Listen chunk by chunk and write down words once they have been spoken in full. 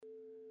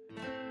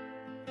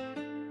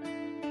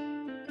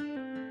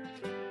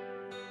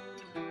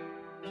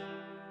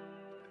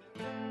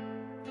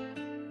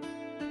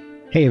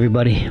Hey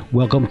everybody,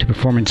 welcome to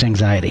Performance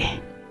Anxiety.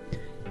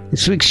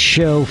 This week's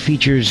show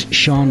features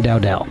Sean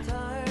Dowdell.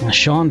 Now,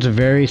 Sean's a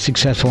very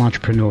successful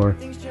entrepreneur.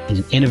 He's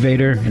an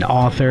innovator, an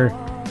author.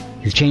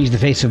 He's changed the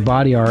face of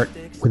body art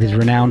with his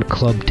renowned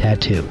club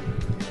tattoo.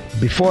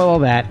 Before all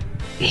that,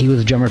 he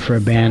was a drummer for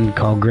a band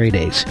called Grey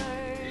Daze.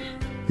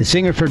 The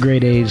singer for Grey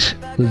Daze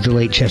was the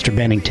late Chester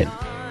Bennington.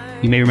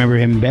 You may remember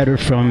him better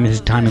from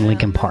his time in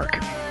Linkin Park.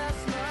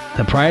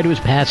 Now, prior to his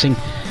passing,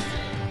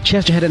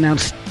 Chester had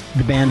announced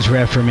the band's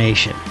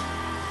reformation.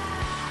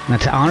 Now,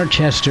 to honor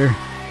Chester,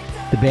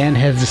 the band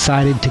has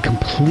decided to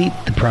complete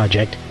the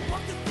project.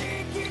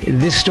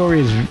 This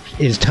story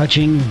is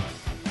touching,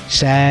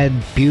 sad,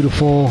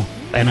 beautiful,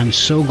 and I'm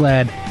so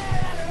glad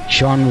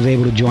Sean was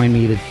able to join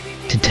me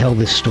to tell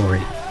this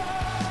story.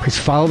 Please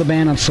follow the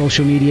band on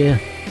social media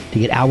to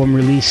get album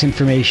release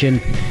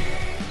information.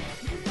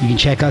 You can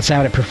check us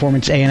out at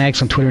Performance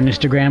ANX on Twitter and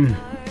Instagram.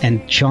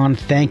 And Sean,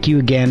 thank you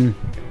again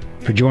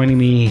for joining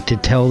me to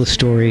tell the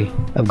story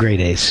of Grey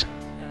Daze.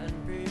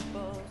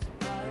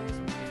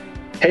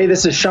 Hey,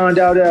 this is Sean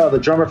Dowdell, the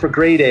drummer for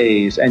Grey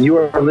Daze, and you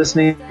are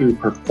listening to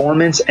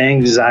Performance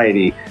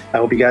Anxiety. I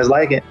hope you guys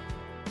like it.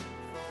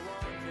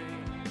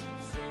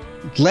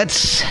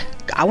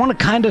 I want to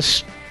kind of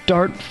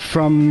start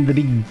from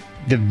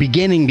the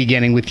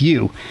beginning with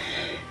you.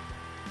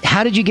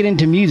 How did you get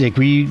into music?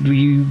 Were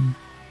you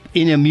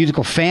in a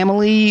musical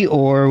family,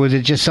 or was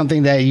it just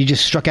something that you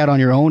just struck out on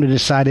your own and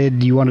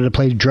decided you wanted to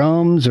play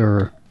drums?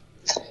 Or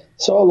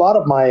so a lot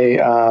of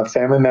my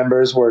family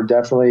members were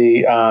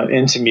definitely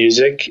into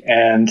music,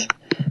 and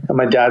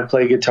my dad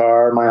played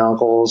guitar. My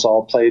uncles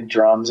all played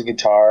drums and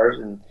guitars,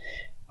 and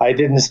I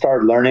didn't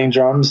start learning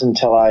drums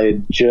until I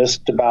had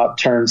just about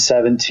turned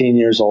 17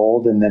 years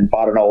old, and then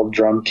bought an old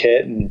drum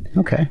kit and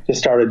just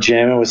started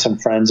jamming with some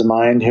friends of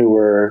mine who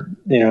were,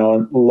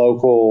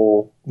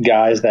 local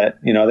guys that,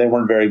 they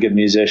weren't very good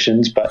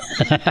musicians, but,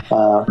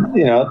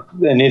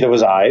 and neither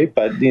was I,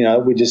 but,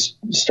 we just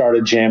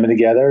started jamming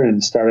together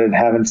and started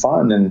having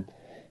fun and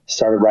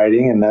started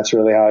writing. And that's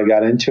really how I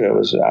got into it.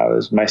 I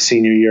was my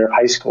senior year of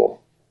high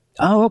school.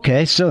 Oh,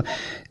 okay. So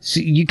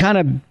you kind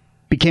of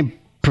became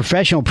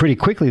professional pretty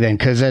quickly then,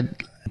 because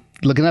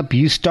looking up,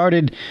 you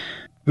started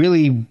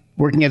really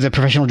working as a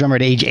professional drummer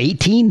at age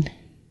 18?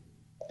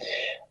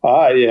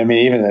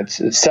 Even at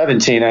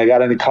 17. I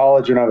got into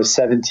college when I was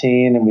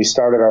 17, and we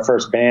started our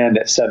first band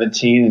at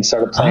 17 and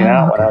started playing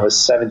out when I was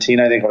 17.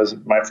 I think it was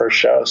my first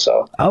show.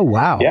 So. Oh,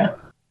 wow. Yeah.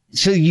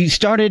 So you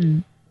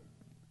started,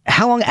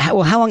 how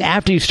long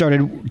after you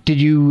started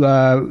did you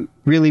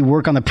really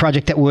work on the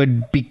project that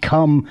would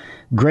become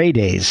Grey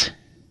Daze?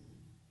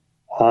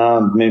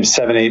 Maybe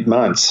 7-8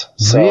 months.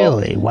 So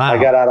really? Wow.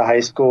 I got out of high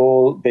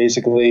school,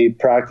 basically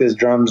practiced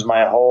drums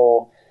my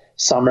whole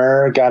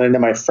summer, got into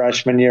my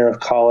freshman year of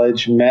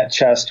college, met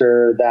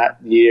Chester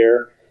that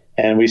year,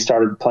 and we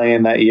started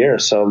playing that year.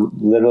 So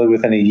literally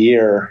within a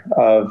year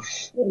of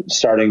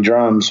starting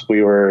drums,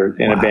 we were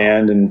in a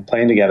band and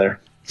playing together.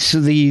 So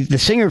the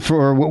singer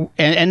for,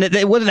 and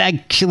it wasn't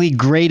actually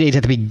Grey Daze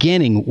at the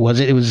beginning,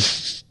 was it?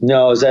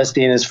 No, it was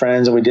SD and his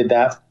friends, and we did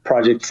that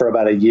project for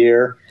about a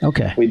year.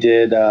 Okay. We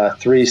did a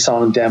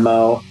 3-song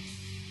demo.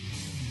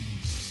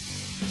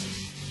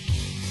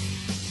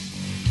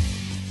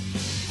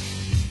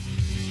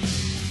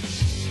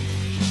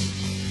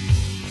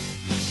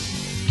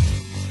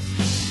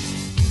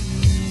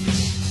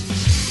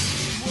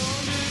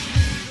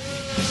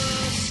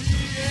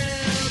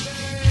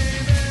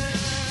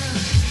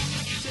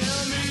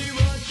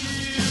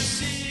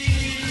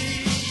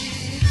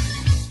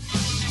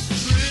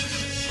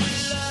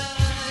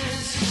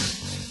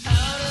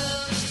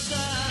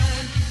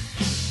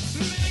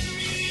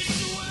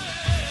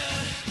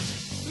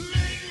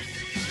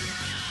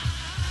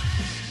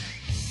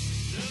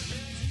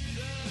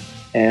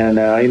 And,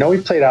 we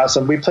played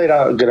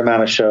out a good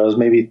amount of shows,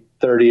 maybe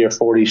 30 or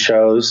 40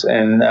 shows,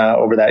 and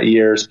over that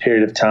year's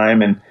period of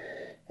time.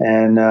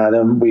 And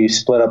then we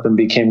split up and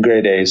became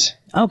Grey Daze.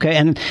 Okay.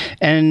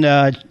 And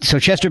so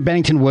Chester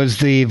Bennington was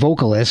the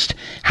vocalist.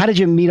 How did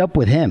you meet up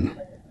with him?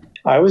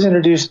 I was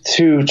introduced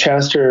to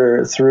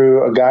Chester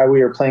through a guy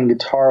we were playing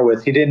guitar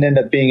with. He didn't end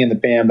up being in the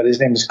band, but his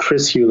name was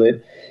Chris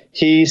Hewlett.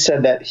 He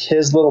said that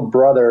his little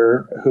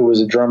brother, who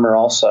was a drummer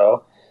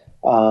also,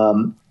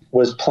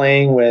 was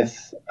playing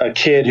with a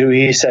kid who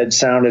he said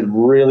sounded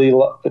really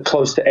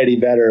close to Eddie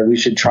Vedder. We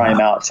should try him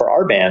out for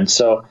our band.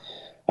 So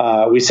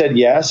we said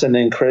yes, and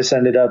then Chris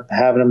ended up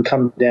having him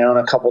come down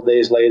a couple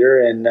days later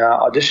and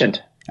auditioned.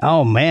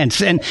 Oh, man.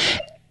 And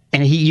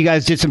you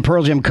guys did some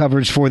Pearl Jam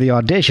covers for the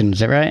audition, is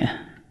that right?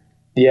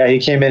 Yeah, he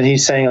came in, he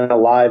sang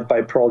Alive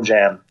by Pearl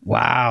Jam.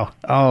 Wow.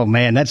 Oh,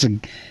 man, if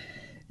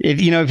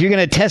you're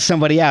going to test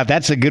somebody out,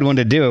 that's a good one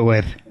to do it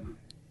with.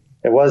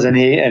 It was, and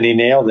he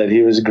nailed it.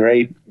 He was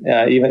great.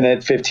 Even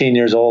at 15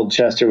 years old,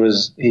 Chester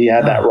he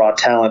had that raw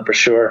talent for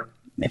sure.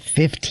 At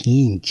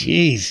 15,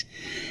 jeez.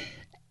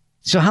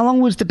 So how long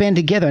was the band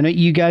together? I know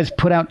you guys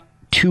put out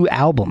 2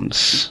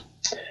 albums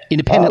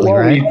independently,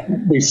 right?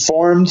 We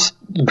formed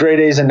Grey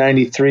Daze in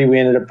 93. We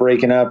ended up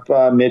breaking up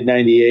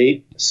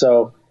mid-98.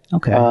 So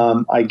Okay.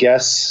 I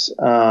guess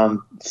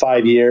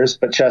 5 years,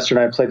 but Chester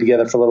and I played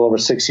together for a little over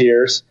 6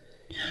 years.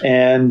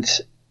 And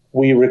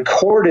we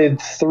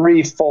recorded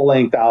 3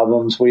 full-length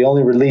albums. We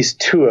only released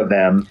 2 of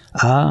them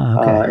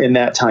in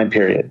that time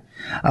period.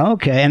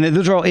 Okay. And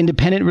those are all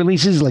independent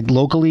releases, like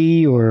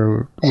locally,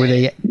 or were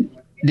they...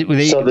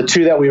 So the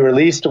 2 that we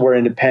released were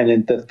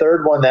independent. The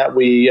third one that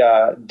we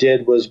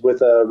did was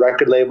with a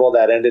record label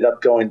that ended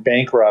up going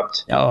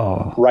bankrupt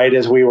right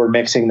as we were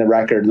mixing the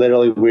record.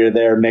 Literally, we were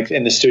there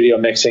in the studio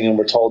mixing, and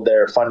we're told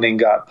their funding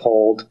got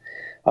pulled.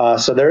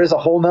 So there is a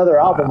whole nother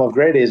album of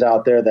Grey Daze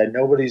out there that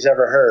nobody's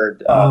ever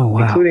heard,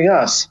 including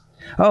us.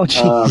 Oh,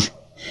 geez.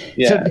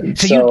 Yeah.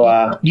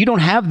 So you don't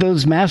have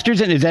those masters,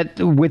 and is that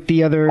with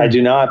the other? I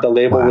do not. The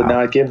label would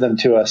not give them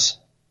to us.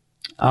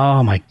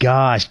 Oh my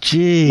gosh,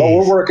 geez. But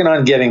we're working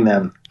on getting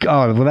them.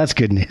 Oh, well, that's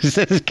good news.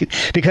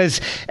 Because,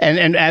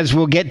 and as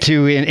we'll get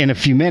to in a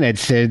few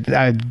minutes,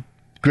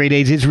 Grey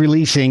Daze is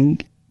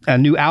releasing a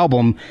new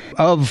album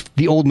of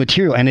the old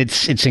material, and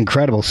it's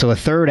incredible. So a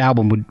third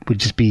album would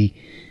just be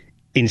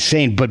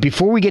insane. But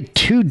before we get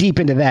too deep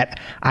into that,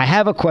 I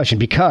have a question,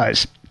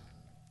 because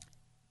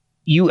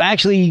you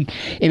actually,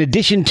 in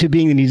addition to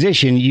being a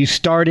musician, you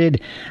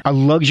started a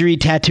luxury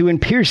tattoo and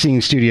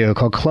piercing studio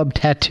called Club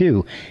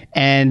Tattoo.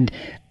 And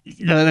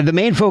the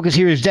main focus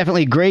here is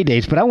definitely Grey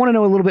Daze, but I want to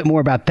know a little bit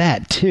more about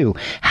that too.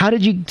 How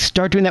did you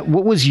start doing that?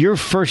 What was your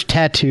first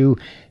tattoo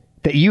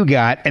that you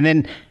got? And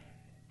then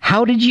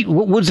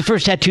what was the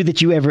first tattoo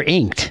that you ever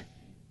inked?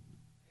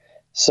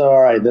 So,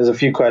 all right, there's a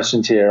few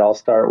questions here. I'll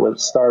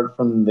start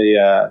from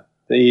the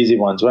easy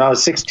ones. When I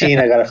was 16,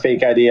 I got a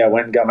fake ID. I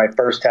went and got my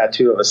first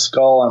tattoo of a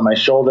skull on my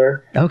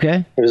shoulder.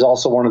 Okay. It was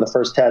also one of the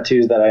first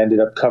tattoos that I ended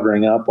up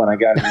covering up when I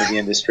got into the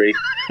industry.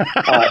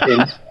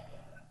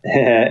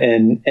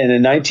 In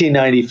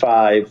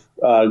 1995,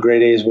 Grey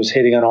Daze was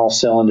hitting on all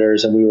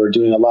cylinders, and we were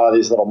doing a lot of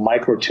these little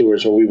micro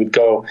tours where we would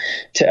go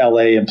to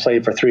LA and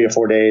play for 3 or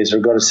 4 days, or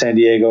go to San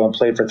Diego and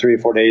play for 3 or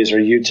 4 days, or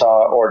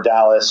Utah or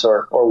Dallas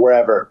or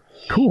wherever.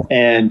 Cool.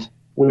 And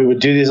we would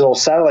do these little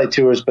satellite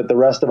tours, but the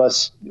rest of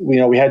us,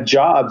 we had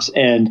jobs,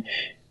 and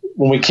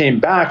when we came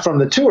back from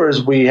the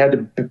tours, we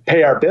had to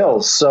pay our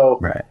bills. So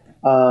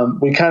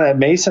we kind of,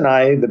 Mason and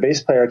I, the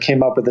bass player,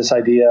 came up with this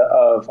idea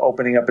of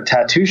opening up a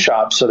tattoo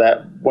shop so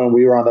that when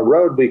we were on the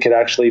road, we could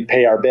actually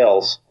pay our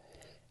bills.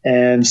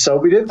 And so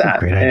we did that.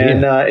 Great idea.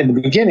 And in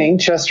the beginning,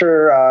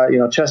 Chester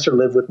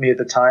lived with me at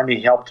the time.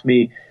 He helped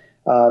me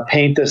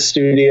paint the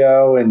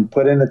studio and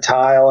put in the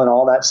tile and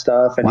all that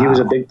stuff. And he was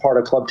a big part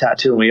of Club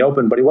Tattoo when we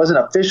opened, but he wasn't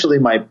officially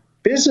my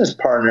business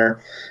partner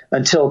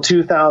until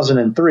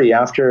 2003,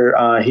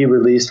 after he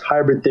released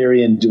Hybrid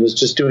Theory and was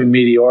just doing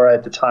Meteora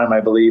at the time, I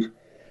believe.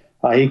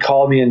 He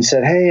called me and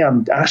said, "Hey,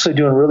 I'm actually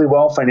doing really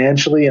well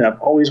financially, and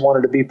I've always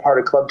wanted to be part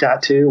of Club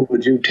Tattoo.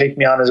 Would you take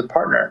me on as a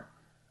partner?"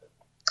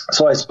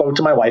 So I spoke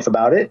to my wife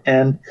about it,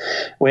 and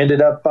we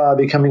ended up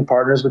becoming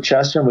partners with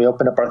Chester, and we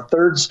opened up our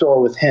 3rd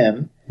store with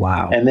him.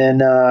 Wow. And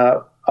then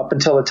up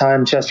until the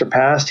time Chester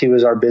passed, he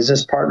was our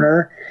business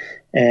partner,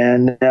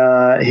 and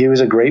he was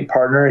a great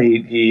partner.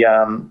 He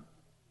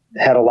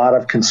had a lot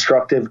of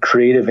constructive,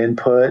 creative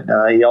input.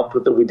 He helped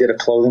with it. We did a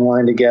clothing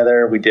line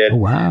together. We did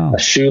a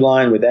shoe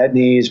line with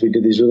Etnies. We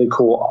did these really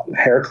cool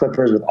hair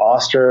clippers with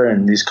Oster,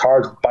 and these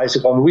cars with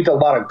Bicycle. I mean, we did a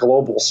lot of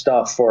global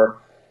stuff for,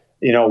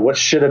 what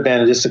should have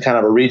been just a kind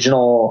of a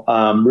regional,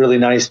 really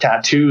nice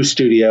tattoo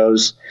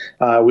studios.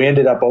 We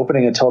ended up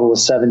opening a total of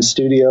 7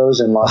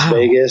 studios in Las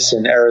Vegas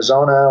and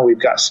Arizona. We've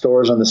got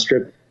stores on the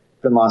Strip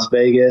in Las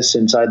Vegas,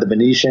 inside the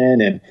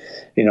Venetian, and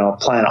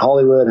Planet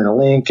Hollywood and a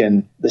Link,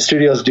 and the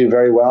studios do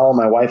very well.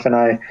 My wife and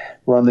I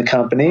run the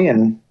company,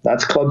 and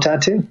that's Club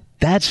Tattoo.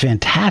 That's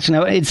fantastic.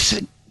 Now,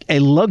 it's a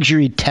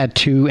luxury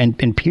tattoo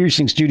and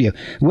piercing studio.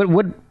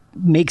 What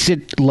makes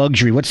it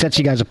luxury? What sets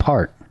you guys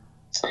apart?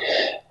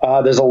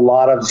 There's a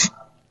lot of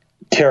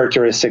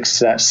characteristics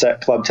that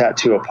set Club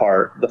Tattoo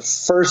apart. The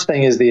first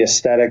thing is the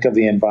aesthetic of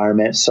the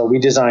environment. So we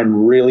design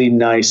really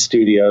nice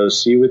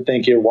studios. You would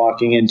think you're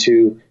walking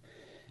into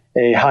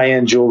a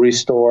high-end jewelry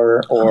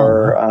store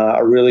or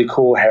a really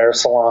cool hair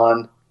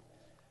salon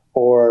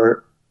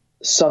or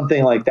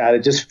something like that.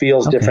 It just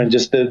feels different.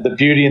 Just the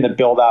beauty and the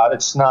build out.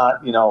 It's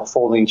not,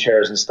 folding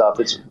chairs and stuff.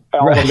 It's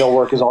all the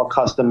millwork is all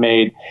custom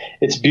made.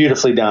 It's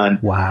beautifully done.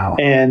 Wow.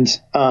 And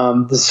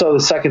so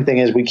the second thing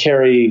is we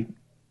carry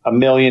 $1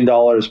 million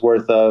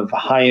worth of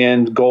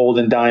high-end gold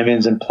and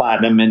diamonds and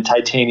platinum and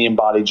titanium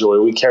body jewelry.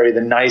 We carry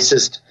the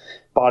nicest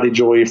body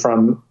jewelry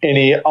from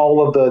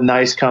all of the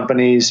nice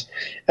companies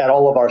at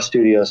all of our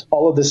studios.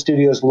 All of the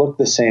studios look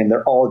the same.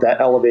 They're all at that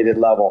elevated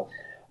level.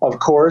 Of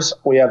course,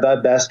 we have the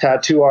best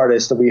tattoo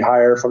artists that we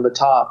hire from the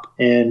top,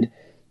 and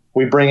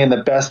we bring in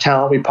the best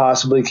talent we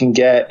possibly can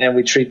get, and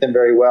we treat them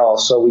very well.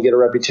 So we get a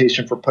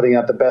reputation for putting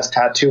out the best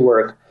tattoo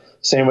work.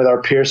 Same with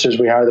our piercers.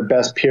 We hire the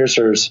best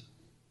piercers.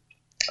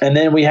 And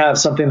then we have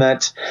something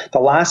that's the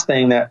last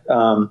thing that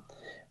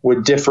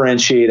would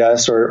differentiate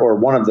us, or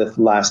one of the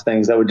last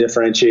things that would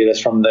differentiate us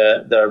from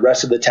the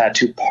rest of the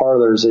tattoo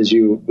parlors, as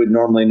you would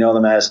normally know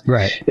them as,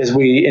 is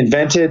we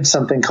invented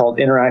something called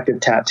interactive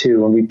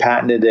tattoo, and we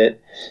patented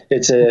it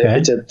It's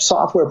a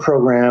software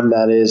program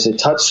that is a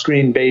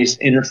touchscreen based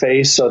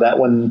interface, so that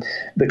when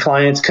the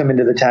clients come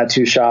into the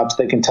tattoo shops,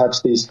 they can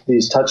touch these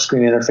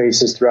touchscreen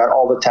interfaces throughout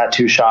all the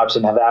tattoo shops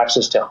and have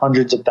access to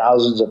hundreds of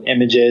thousands of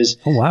images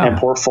and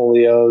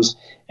portfolios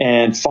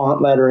and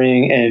font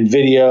lettering and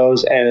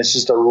videos, and it's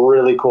just a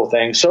really cool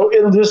thing. So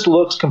it just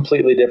looks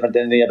completely different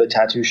than any other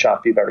tattoo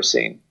shop you've ever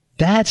seen.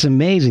 That's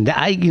amazing.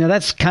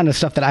 That's kind of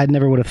stuff that I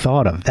never would have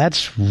thought of.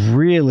 That's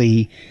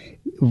really,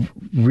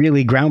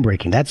 really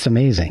groundbreaking. That's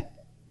amazing.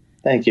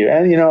 Thank you.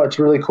 And, it's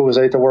really cool because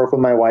I get to work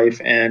with my wife,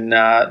 and,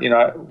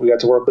 we got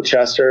to work with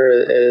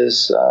Chester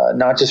as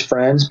not just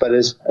friends, but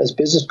as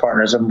business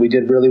partners. And we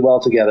did really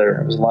well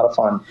together. It was a lot of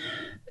fun.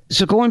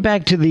 So going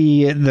back to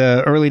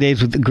the early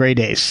days with the Gray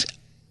Days,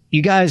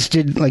 you guys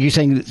did, like you're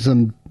saying,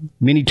 some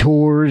mini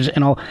tours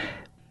and all.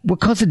 What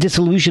caused the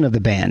dissolution of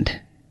the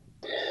band?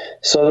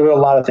 So there were a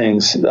lot of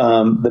things.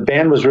 The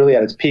band was really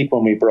at its peak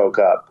when we broke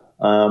up.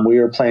 We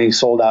were playing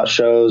sold out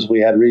shows.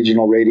 We had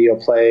regional radio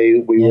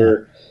play. We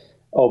were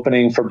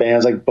opening for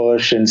bands like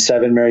Bush and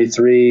Seven Mary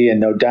Three and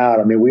No Doubt.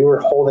 I mean, we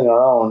were holding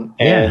our own.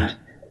 And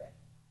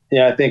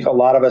I think a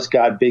lot of us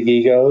got big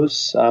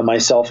egos,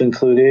 myself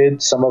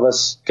included. Some of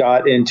us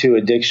got into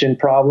addiction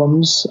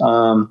problems.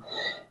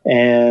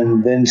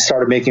 And then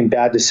started making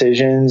bad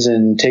decisions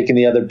and taking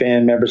the other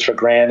band members for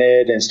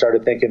granted, and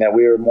started thinking that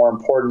we were more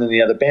important than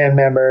the other band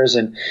members.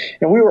 And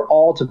we were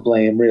all to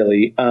blame,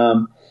 really.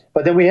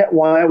 But then we had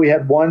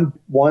one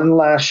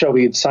last show.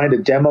 We had signed a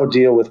demo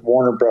deal with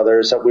Warner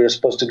Brothers that we were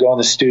supposed to go in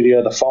the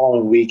studio the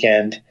following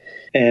weekend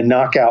and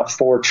knock out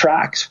 4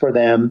 tracks for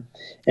them.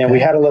 And we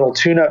had a little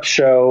tune-up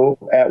show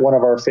at one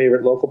of our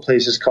favorite local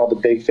places called the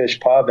Big Fish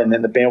Pub. And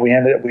then the band, we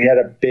had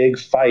a big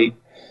fight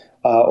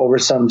over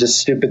some just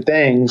stupid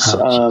things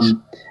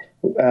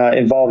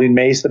involving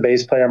Mace, the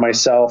bass player,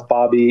 myself,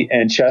 Bobby,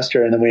 and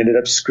Chester. And then we ended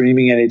up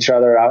screaming at each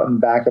other out in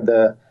back of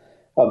the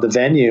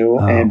venue.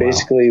 And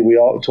basically we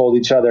all told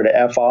each other to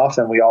F off,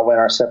 and we all went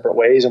our separate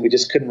ways, and we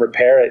just couldn't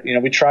repair it.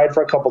 We tried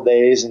for a couple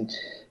days, and,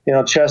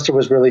 Chester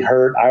was really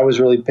hurt. I was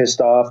really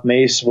pissed off.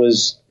 Mace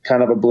was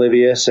kind of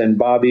oblivious, and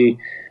Bobby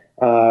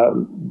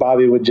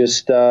would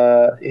just,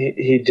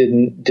 he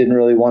didn't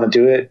really want to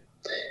do it.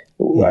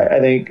 I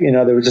think,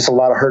 there was just a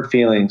lot of hurt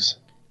feelings.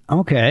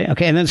 Okay.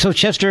 And then so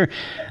Chester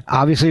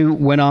obviously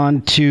went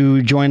on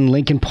to join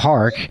Linkin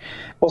Park.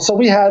 Well, so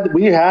we had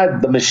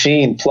the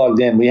machine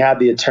plugged in. We had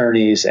the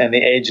attorneys and the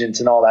agents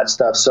and all that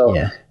stuff. So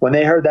when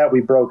they heard that we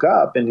broke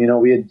up, and,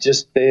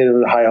 they had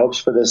high hopes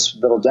for this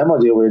little demo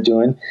deal we were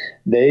doing,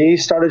 they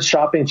started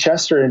shopping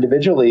Chester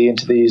individually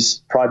into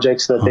these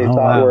projects that they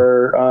thought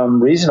were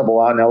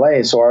reasonable out in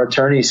LA. So our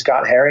attorney,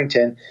 Scott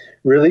Harrington,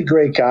 really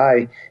great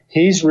guy.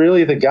 He's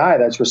really the guy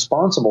that's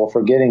responsible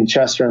for getting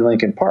Chester in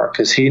Linkin Park,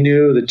 because he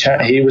knew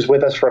that he was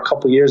with us for a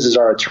couple of years as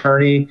our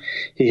attorney.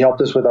 He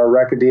helped us with our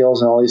record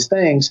deals and all these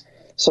things.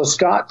 So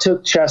Scott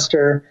took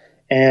Chester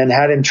and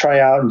had him try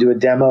out and do a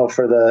demo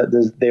for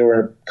they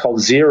were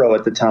called Zero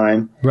at the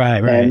time.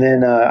 Right. And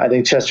then I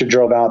think Chester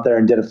drove out there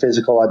and did a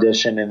physical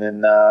audition, and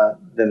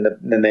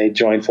then they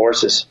joined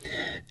forces.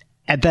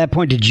 At that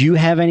point, did you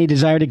have any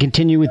desire to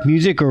continue with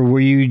music, or were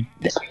you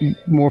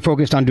more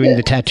focused on doing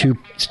the tattoo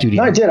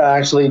studio? No, I did.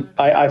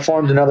 I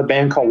formed another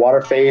band called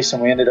Waterface,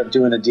 and we ended up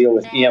doing a deal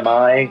with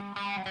EMI.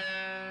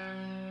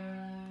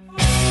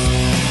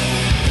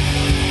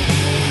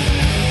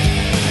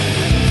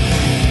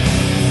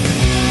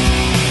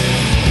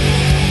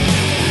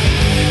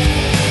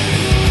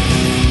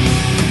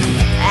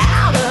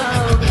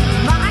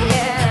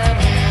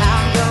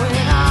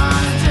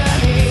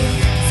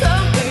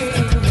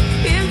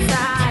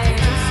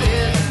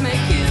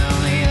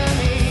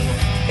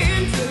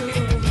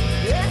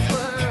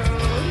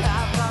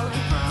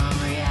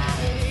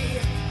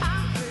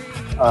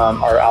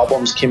 Our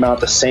albums came out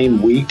the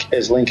same week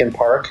as Linkin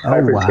Park,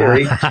 Hybrid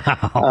Theory.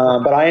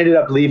 But I ended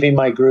up leaving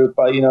my group.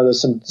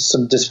 There's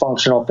some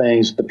dysfunctional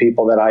things with the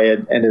people that I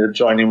had ended up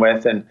joining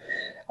with. And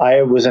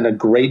I was in a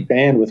great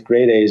band with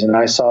Gray Days, and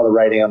I saw the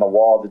writing on the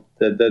wall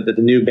that the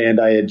new band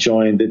I had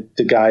joined,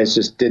 the guys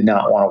just did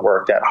not want to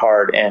work that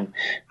hard. And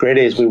Gray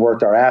Days, we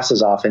worked our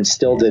asses off and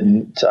still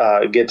didn't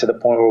get to the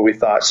point where we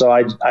thought. So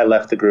I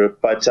left the group.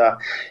 But, at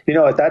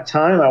that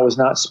time, I was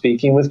not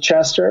speaking with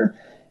Chester.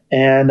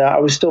 And I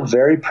was still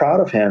very proud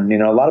of him.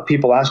 A lot of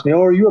people ask me,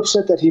 are you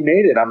upset that he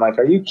made it? I'm like,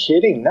 are you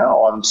kidding?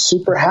 No, I'm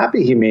super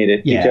happy he made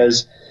it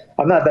because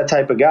I'm not that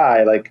type of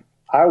guy. Like,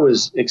 I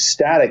was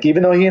ecstatic.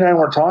 Even though he and I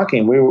weren't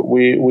talking,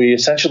 we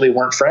essentially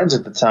weren't friends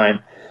at the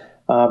time.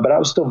 But I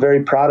was still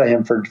very proud of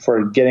him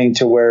for getting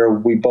to where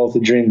we both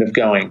had dreamed of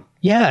going.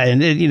 Yeah,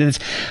 and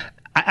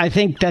I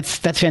think that's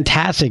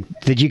fantastic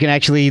that you can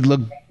actually look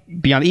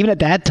beyond, even at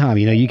that time,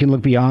 you can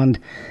look beyond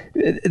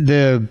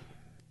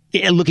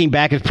looking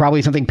back is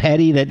probably something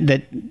petty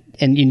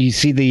and you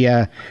see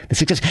the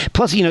success.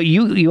 Plus,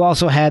 you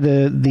also had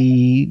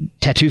the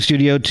tattoo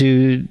studio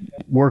to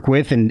work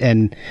with,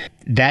 and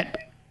that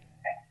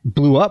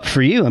blew up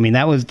for you. I mean,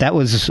 that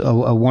was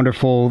a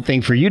wonderful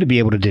thing for you to be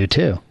able to do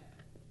too.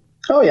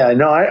 Oh yeah,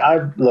 no,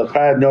 I look.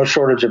 I had no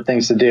shortage of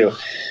things to do.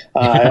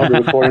 I owned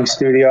a recording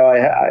studio.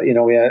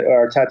 We had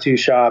our tattoo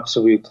shop,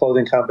 so we had a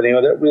clothing company.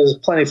 There was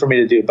plenty for me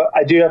to do. But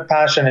I do have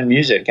passion in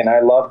music, and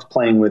I loved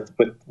playing with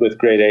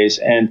Great A's.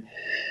 And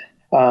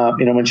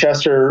when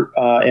Chester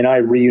and I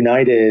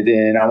reunited,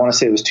 and I want to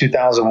say it was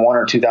 2001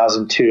 or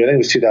 2002. I think it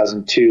was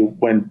 2002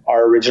 when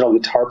our original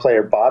guitar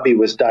player Bobby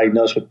was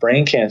diagnosed with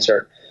brain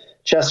cancer.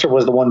 Chester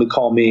was the one to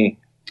call me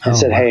and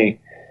said, wow. "Hey,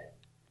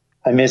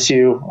 I miss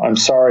you. I'm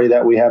sorry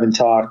that we haven't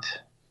talked.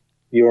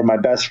 You were my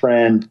best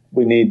friend.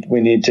 We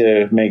need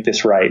to make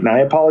this right." And I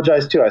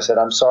apologized too. I said,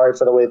 "I'm sorry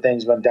for the way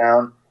things went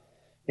down.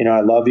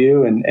 I love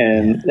you." And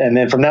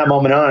then from that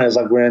moment on, it was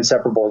like we're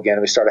inseparable again.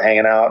 We started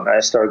hanging out, and I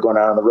started going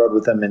out on the road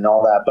with him and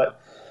all that. But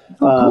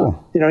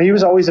Cool. he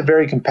was always a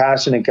very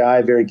compassionate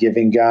guy, very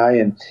giving guy,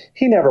 and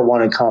he never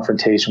wanted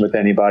confrontation with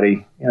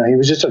anybody. He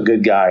was just a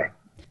good guy.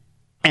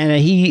 And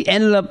he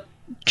ended up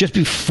just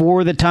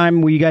before the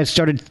time where you guys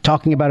started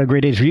talking about a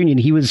Great A's reunion.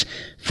 He was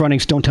fronting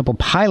Stone Temple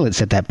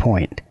Pilots at that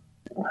point.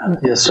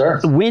 Yes, sir.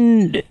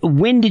 When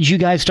did you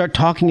guys start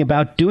talking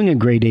about doing a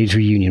Great A's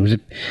reunion? Was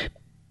it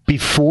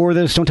before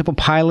the Stone Temple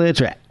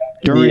Pilots or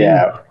during?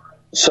 Yeah.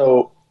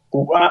 So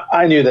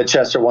I knew that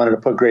Chester wanted to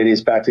put Great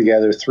A's back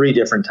together 3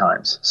 different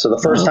times. So the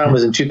first time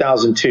was in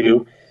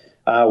 2002.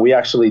 We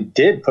actually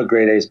did put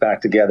Great A's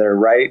back together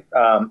right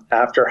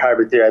after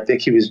Hybrid Theory. I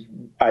think he was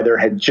either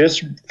had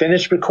just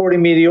finished recording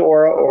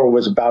Meteora or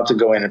was about to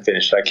go in and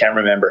finish it. I can't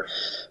remember.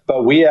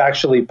 But we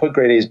actually put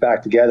Great A's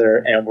back together,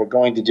 and we're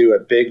going to do a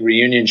big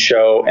reunion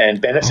show and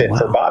benefit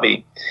for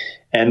Bobby.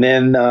 And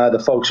then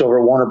the folks over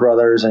at Warner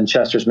Brothers and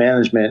Chester's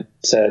management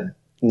said,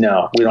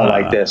 "No, we don't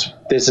like this.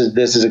 This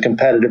is a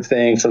competitive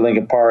thing for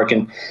Linkin Park,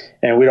 and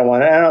we don't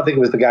want." I don't think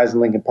it was the guys in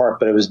Linkin Park,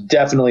 but it was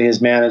definitely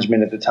his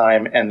management at the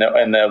time and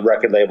the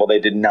record label. They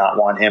did not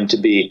want him to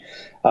be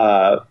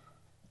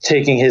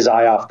taking his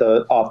eye off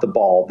the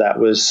ball that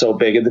was so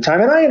big at the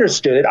time. And I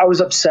understood it. I was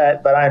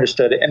upset, but I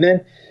understood it. And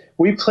then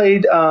we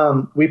played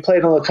on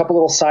a couple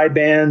little side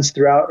bands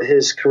throughout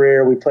his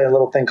career. We played a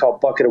little thing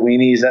called Bucket of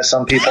Weenies that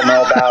some people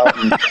know about.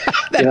 And,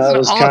 That's it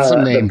was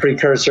awesome kind of the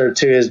precursor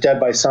to his Dead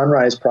by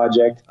Sunrise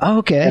project. Oh,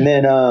 okay. And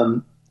then,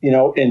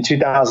 in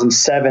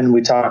 2007,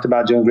 we talked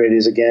about doing Great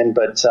A's again,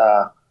 but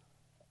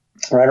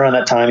right around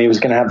that time, he was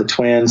going to have the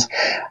twins.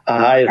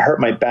 I had hurt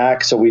my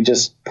back, so we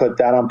just put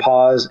that on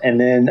pause. And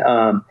then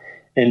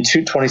in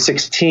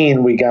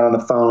 2016, we got on the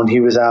phone. He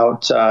was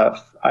out.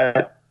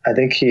 I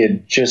think he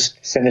had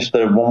just finished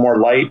the One More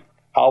Light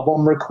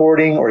album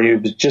recording, or he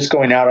was just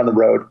going out on the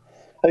road.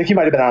 I think he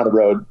might have been out on the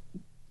road.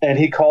 And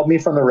he called me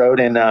from the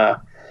road, and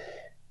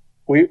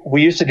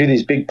we used to do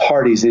these big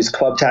parties, these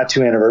club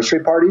tattoo anniversary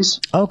parties.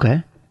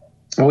 Okay.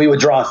 And we would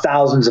draw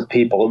thousands of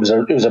people.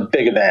 It was a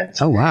big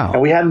event. Oh, wow.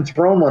 And we hadn't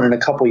thrown one in a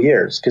couple of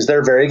years because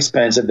they're very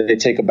expensive. They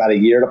take about a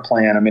year to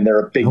plan. I mean,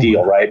 they're a big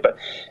deal, right? But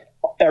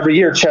every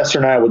year, Chester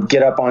and I would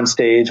get up on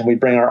stage and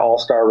we'd bring our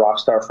all-star rock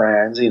star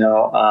friends. We'd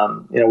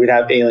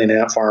have Alien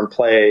Ant Farm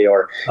play,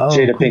 or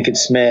Jada Pinkett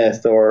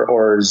Smith,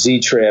 or Z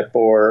Trip,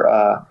 or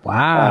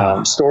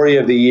Story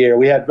of the Year.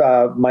 We had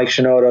Mike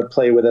Shinoda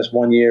play with us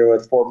one year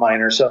with Fort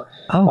Minor. So,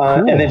 cool.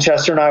 And then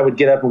Chester and I would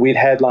get up and we'd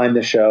headline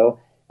the show.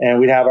 And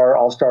we'd have our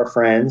all-star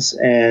friends,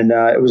 and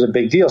it was a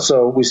big deal.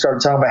 So we started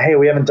talking about, hey,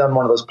 we haven't done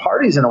one of those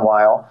parties in a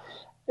while.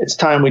 It's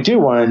time we do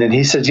one. And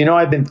he said,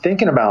 I've been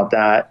thinking about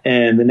that.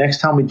 And the next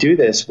time we do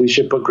this, we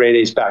should put Great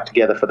A's back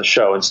together for the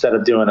show. Instead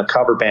of doing a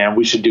cover band,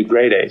 we should do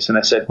Great A's. And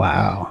I said,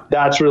 wow,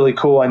 that's really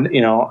cool. And,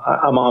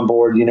 I'm on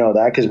board,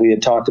 that, because we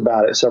had talked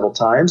about it several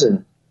times.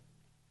 And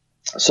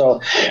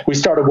so we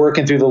started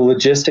working through the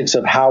logistics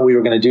of how we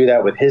were going to do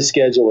that with his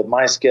schedule, with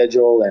my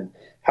schedule, and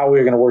how we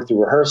were going to work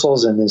through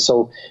rehearsals. And then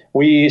so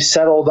we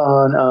settled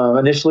on,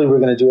 initially we were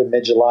going to do it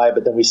mid-July,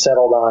 but then we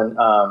settled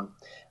on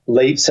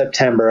late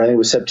September. I think it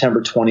was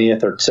September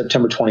 20th or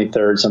September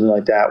 23rd, something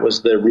like that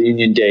was the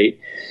reunion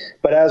date.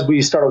 But as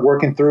we started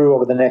working through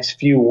over the next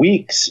few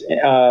weeks,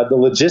 the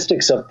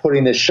logistics of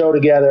putting this show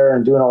together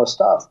and doing all this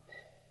stuff,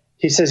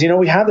 he says,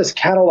 we have this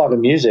catalog of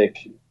music.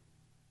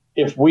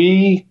 If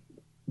we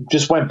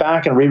just went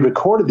back and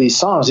re-recorded these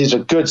songs, these are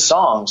good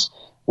songs,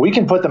 we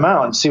can put them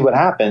out and see what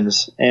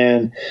happens.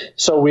 And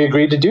so we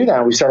agreed to do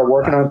that. We started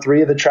working on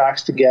 3 of the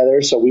tracks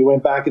together. So we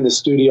went back in the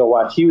studio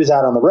while he was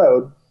out on the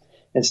road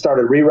and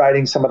started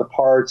rewriting some of the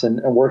parts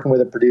and working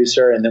with a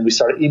producer. And then we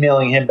started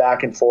emailing him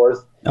back and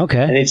forth.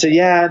 Okay. And he'd say,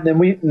 yeah.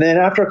 And then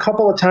after a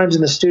couple of times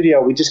in the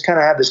studio, we just kind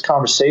of had this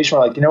conversation.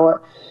 We're like, you know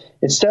what?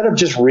 Instead of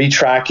just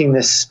retracking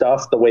this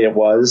stuff the way it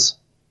was,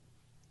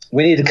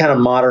 we need to kind of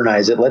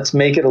modernize it. Let's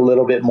make it a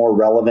little bit more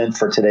relevant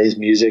for today's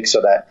music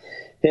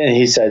and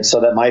he said,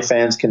 so that my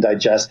fans can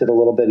digest it a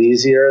little bit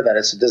easier, that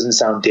it doesn't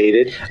sound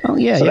dated. Oh,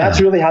 yeah. So that's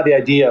really how the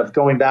idea of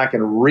going back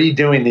and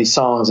redoing these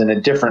songs in a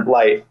different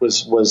light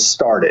was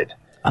started.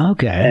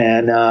 Okay.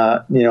 And,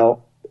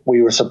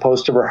 we were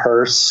supposed to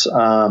rehearse.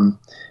 I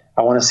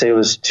want to say it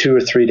was 2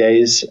 or 3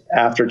 days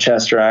after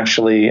Chester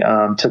actually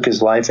took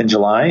his life in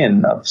July.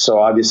 And so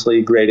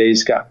obviously Great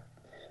A's got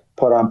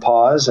put on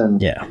pause, and,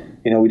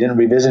 we didn't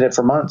revisit it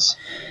for months.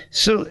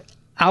 So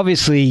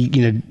obviously,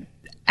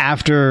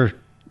 after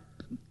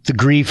the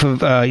grief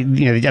of,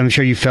 I'm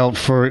sure you felt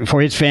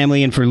for his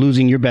family and for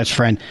losing your best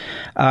friend.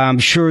 I'm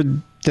sure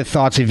the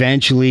thoughts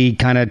eventually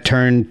kind of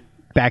turned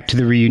back to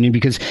the reunion,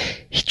 because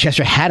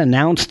Chester had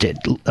announced it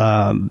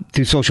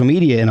through social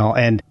media and all.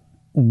 And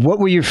what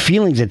were your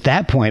feelings at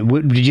that point?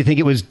 Did you think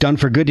it was done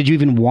for good? Did you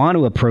even want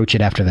to approach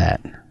it after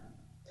that?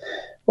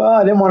 Well,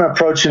 I didn't want to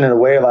approach it in a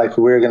way like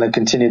we were going to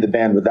continue the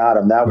band without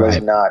him. That was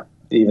not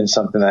even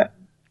something that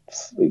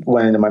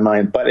went into my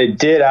mind. But it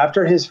did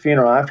after his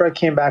funeral. After I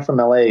came back from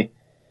LA,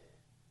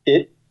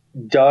 it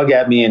dug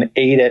at me and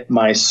ate at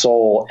my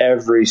soul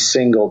every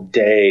single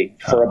day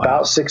for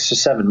about 6 to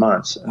 7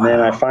 months. And then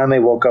I finally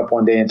woke up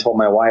one day and told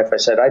my wife, I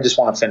said, I just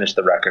want to finish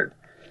the record.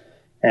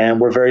 And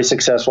we're very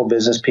successful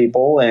business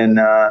people, and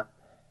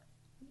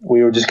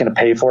we were just going to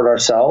pay for it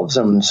ourselves.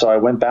 And so I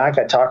went back,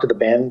 I talked to the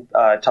band,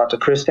 I talked to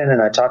Kristen,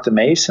 and I talked to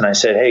Mace, and I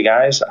said, hey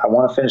guys, I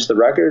want to finish the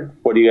record.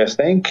 What do you guys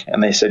think?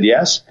 And they said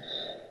yes.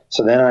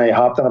 So then I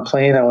hopped on a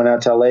plane, I went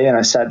out to LA, and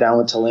I sat down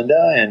with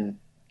Talinda and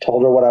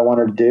told her what I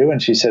wanted to do.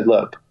 And she said,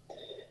 look,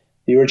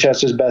 you were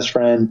Chester's best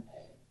friend.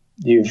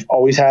 You've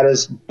always had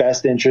his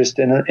best interest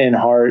in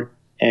heart,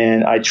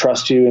 and I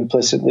trust you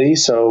implicitly.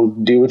 So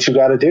do what you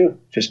got to do.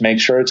 Just make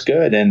sure it's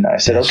good. And I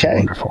said, okay.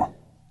 Wonderful,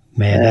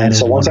 man. And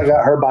so once I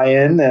got her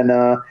buy-in, then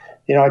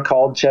I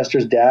called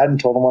Chester's dad and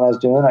told him what I was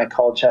doing. I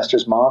called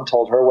Chester's mom,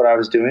 told her what I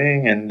was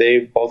doing, and they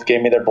both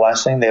gave me their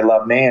blessing. They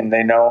love me, and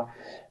they know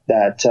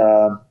that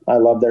I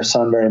love their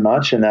son very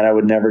much, and that I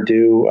would never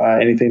do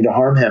anything to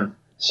harm him.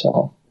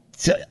 So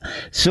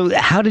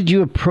how did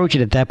you approach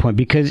it at that point?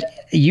 Because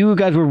you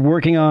guys were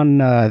working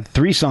on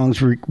 3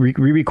 songs,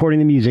 re-recording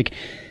the music,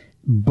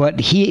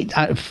 but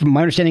from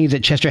my understanding is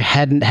that Chester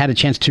hadn't had a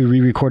chance to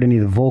re-record any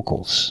of the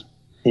vocals.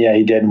 Yeah,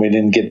 he did, and we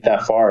didn't get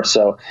that far.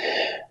 So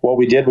what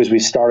we did was we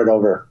started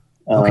over.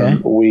 Okay.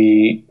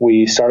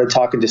 We started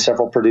talking to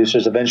several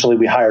producers. Eventually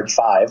we hired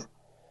 5.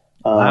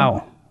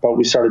 Wow. But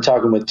we started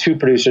talking with 2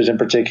 producers in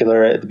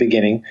particular at the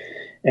beginning.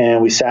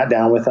 And we sat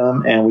down with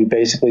him, and we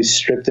basically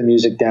stripped the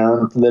music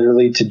down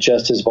literally to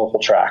just his vocal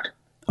track.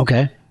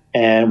 Okay.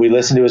 And we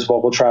listened to his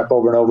vocal track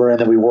over and over, and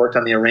then we worked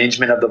on the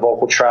arrangement of the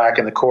vocal track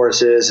and the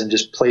choruses and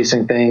just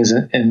placing things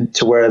in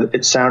to where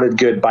it sounded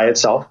good by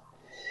itself.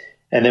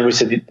 And then we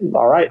said,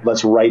 all right,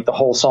 let's write the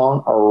whole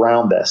song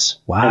around this.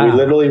 Wow. And we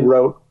literally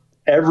wrote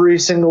every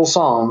single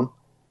song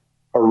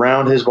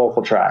around his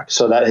vocal track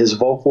so that his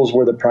vocals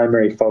were the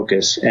primary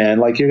focus.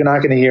 And like, you're not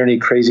going to hear any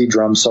crazy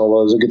drum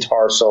solos or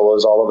guitar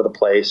solos all over the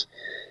place.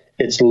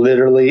 It's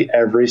literally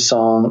every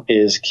song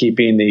is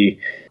keeping the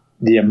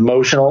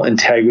emotional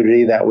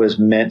integrity that was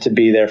meant to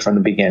be there from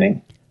the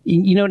beginning.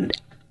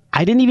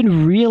 I didn't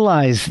even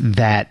realize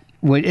that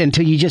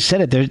until you just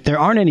said it. There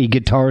aren't any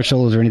guitar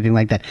solos or anything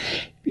like that.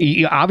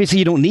 Obviously,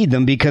 you don't need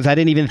them, because I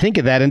didn't even think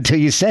of that until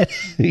you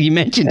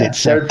mentioned it.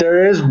 So.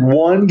 There is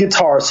one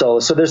guitar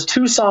solo. So there's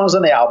 2 songs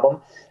on the album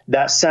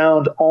that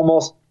sound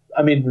almost,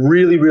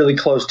 really, really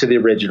close to the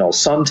original.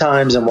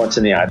 Sometimes and What's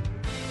in the Eye.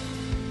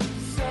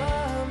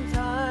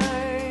 Sometimes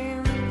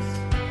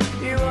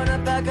you wanna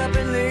back up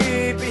and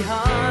leave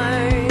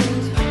behind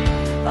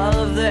all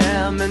of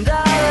them and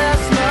all their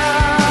smiles.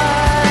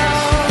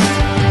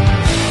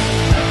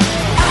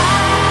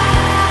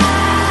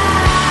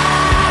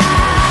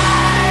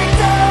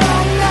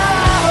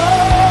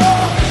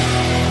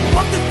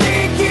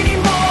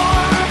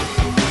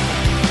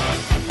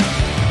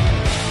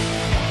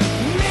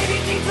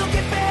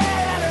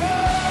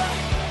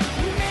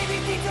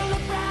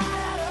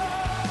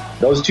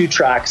 Those 2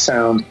 tracks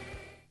sound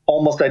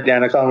almost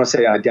identical. I don't want to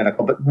say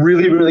identical, but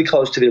really, really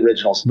close to the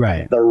originals.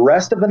 Right. The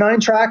rest of the 9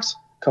 tracks,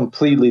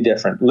 completely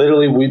different.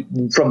 Literally,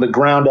 from the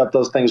ground up,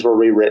 those things were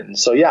rewritten.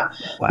 So yeah,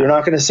 wow. You're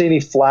not going to see any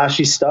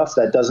flashy stuff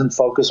that doesn't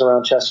focus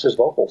around Chester's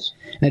vocals.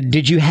 Now,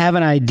 did you have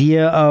an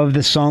idea of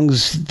the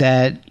songs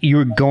that you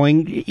were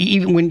going,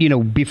 even when,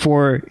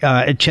 before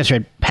Chester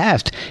had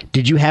passed,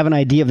 did you have an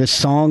idea of the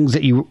songs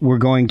that you were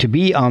going to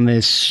be on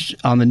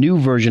the new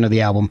version of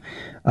the album?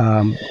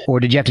 Or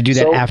did you have to do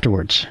that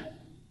afterwards?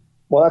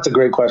 Well, that's a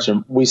great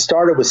question. We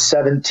started with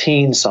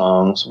 17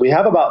 songs. We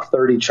have about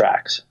 30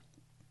 tracks.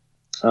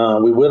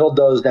 We whittled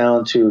those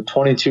down to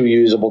 22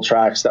 usable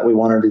tracks that we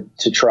wanted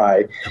to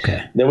try.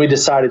 Okay. Then we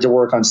decided to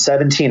work on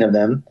 17 of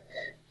them.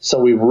 So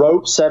we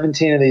wrote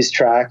 17 of these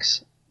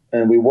tracks,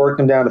 and we worked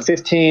them down to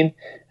 15,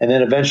 and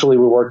then eventually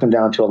we worked them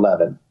down to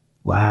 11.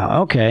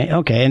 Wow. Okay.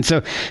 And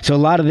so a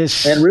lot of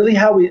this, and really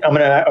how I'm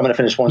gonna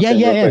finish one thing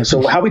real quick.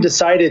 So how we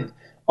decided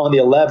on the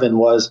 11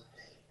 was,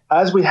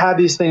 as we had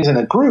these things in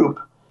a group,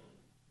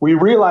 we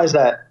realized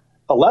that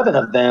 11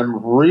 of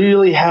them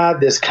really had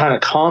this kind of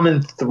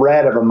common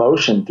thread of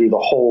emotion through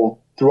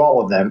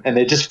all of them. And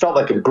they just felt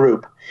like a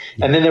group.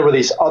 Yeah. And then there were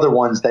these other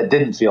ones that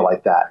didn't feel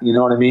like that. You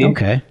know what I mean?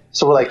 Okay.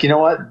 So we're like, you know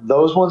what?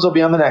 Those ones will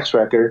be on the next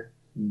record.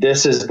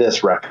 This is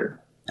this record.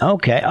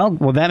 Okay. Oh,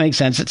 well, that makes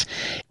sense.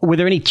 Were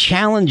there any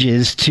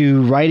challenges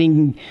to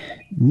writing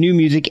new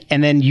music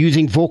and then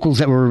using vocals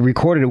that were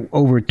recorded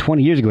over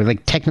 20 years ago,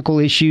 like technical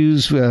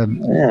issues,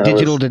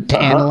 digital to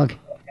analog?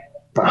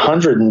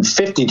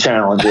 150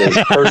 challenges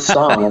per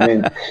song. I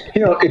mean,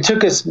 it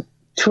took us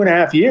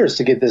 2.5 years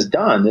to get this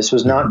done. This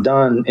was not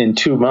done in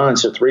 2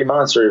 months or 3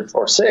 months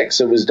or 6.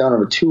 It was done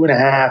over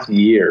 2.5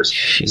 years.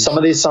 Jeez. Some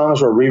of these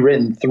songs were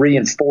rewritten 3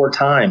 and 4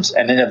 times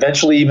and then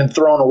eventually even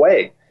thrown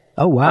away.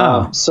 Oh,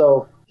 wow.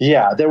 So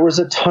yeah, there was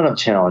a ton of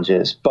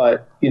challenges,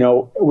 but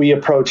we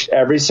approached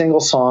every single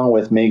song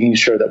with making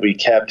sure that we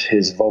kept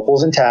his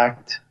vocals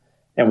intact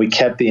and we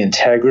kept the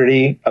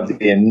integrity of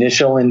the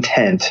initial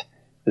intent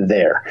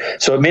there.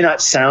 So it may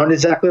not sound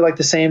exactly like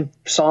the same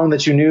song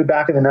that you knew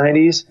back in the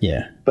 90s.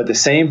 Yeah. But the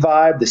same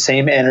vibe, the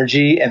same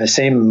energy, and the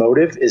same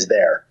motive is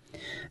there.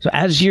 So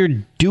as you're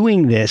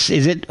doing this,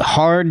 is it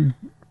hard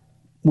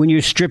when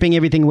you're stripping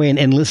everything away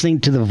and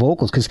listening to the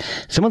vocals? Because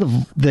some of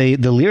the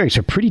lyrics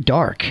are pretty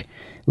dark.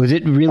 Was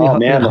it really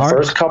hard? The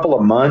first couple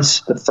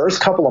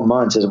of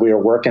months as we were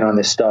working on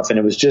this stuff, and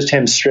it was just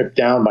him stripped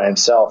down by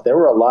himself, there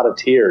were a lot of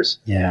tears.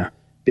 Yeah.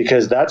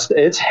 Because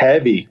it's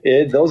heavy.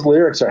 Those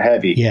lyrics are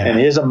heavy. Yeah. And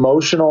his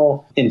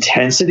emotional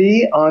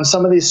intensity on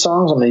some of these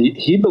songs, I mean,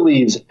 he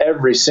believes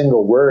every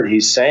single word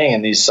he's saying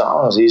in these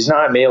songs. He's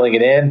not mailing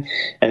it in,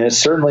 and it's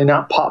certainly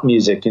not pop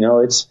music.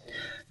 It's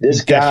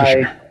this guy.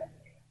 Sure.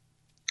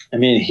 I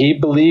mean, he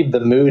believed the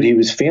mood he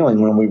was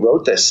feeling when we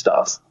wrote this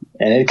stuff,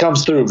 and it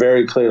comes through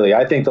very clearly.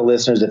 I think the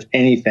listeners, if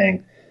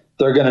anything,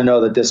 they're going to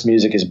know that this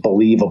music is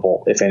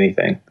believable, if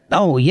anything.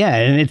 Oh,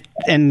 yeah.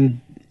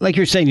 And like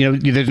you're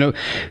saying, there's no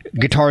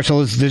guitar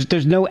solos.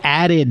 There's no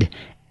added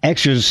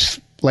extras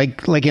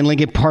like in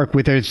Linkin Park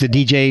with there's the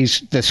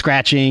DJs, the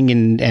scratching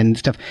and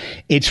stuff.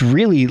 It's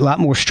really a lot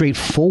more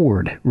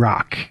straightforward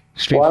rock.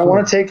 Well, I don't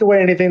want to take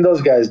away anything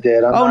those guys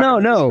did. I'm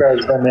not no.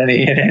 disparage them in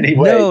any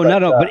way.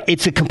 No. But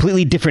it's a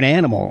completely different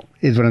animal,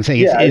 is what I'm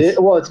saying. Yeah,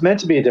 it's meant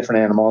to be a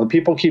different animal. And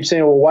people keep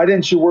saying, well, why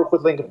didn't you work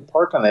with Linkin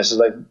Park on this? It's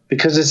like,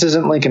 because this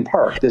isn't Linkin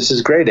Park. This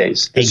is Grey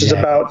Days. This is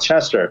about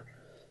Chester.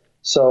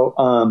 So,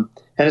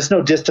 and it's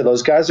no diss to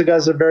those guys. The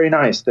guys are very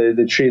nice. They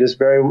treat us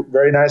very,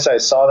 very nice. I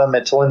saw them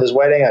at Talinda's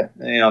wedding. I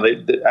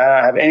don't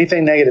have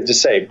anything negative to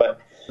say, but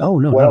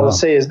what I will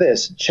say is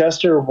this: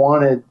 Chester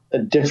wanted a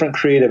different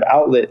creative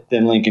outlet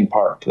than Linkin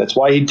Park. That's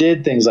why he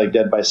did things like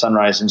Dead by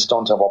Sunrise and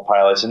Stone Temple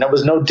Pilots. And there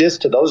was no diss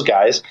to those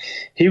guys.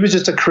 He was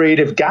just a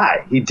creative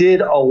guy. He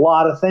did a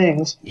lot of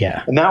things.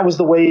 Yeah. And that was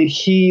the way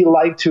he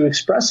liked to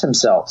express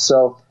himself.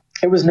 So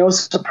it was no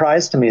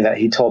surprise to me that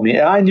he told me.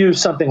 I knew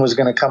something was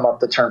going to come up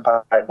the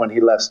turnpike when he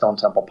left Stone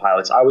Temple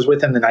Pilots. I was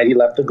with him the night he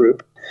left the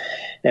group,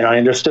 and I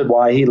understood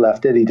why he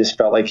left it. He just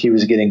felt like he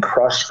was getting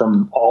crushed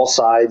from all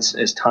sides.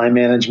 His time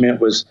management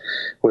was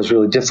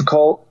really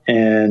difficult,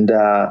 and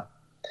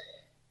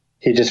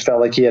he just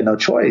felt like he had no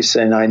choice.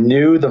 And I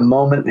knew the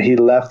moment he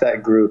left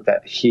that group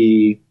that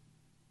he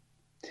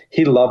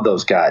loved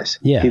those guys.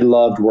 Yeah. He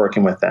loved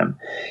working with them.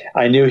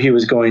 I knew he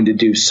was going to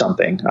do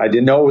something. I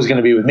didn't know it was going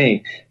to be with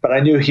me, but I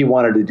knew he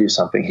wanted to do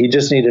something. He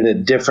just needed a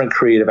different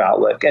creative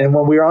outlet. And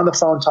when we were on the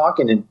phone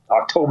talking in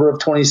October of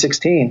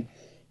 2016,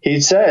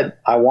 he said,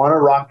 I want a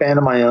rock band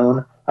of my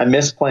own. I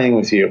miss playing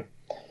with you.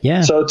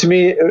 Yeah. So to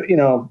me,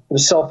 it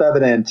was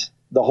self-evident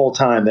the whole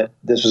time that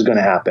this was going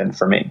to happen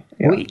for me.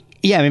 Well,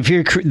 yeah. I mean, if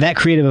you're that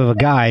creative of a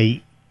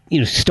guy,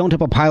 Stone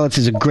Temple Pilots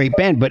is a great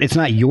band, but it's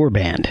not your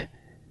band.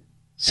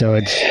 So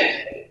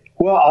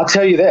well, I'll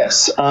tell you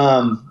this.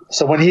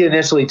 So when he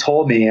initially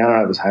told me,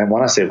 I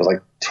want to say it was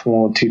like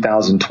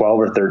 2012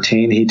 or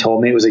 13, he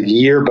told me it was a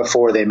year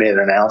before they made an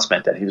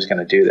announcement that he was going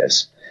to do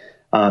this,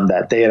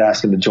 that they had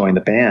asked him to join the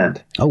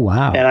band. Oh,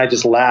 wow. And I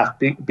just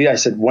laughed. I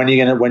said, when do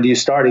you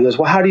start? He goes,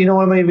 well, how do you know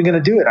I'm even going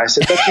to do it? I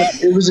said,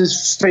 it was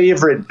his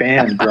favorite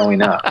band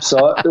growing up.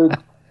 So it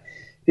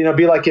would,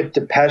 be like if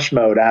Depeche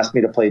Mode asked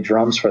me to play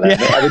drums for them.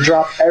 Yeah. I would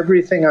drop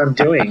everything I'm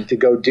doing to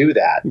go do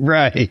that.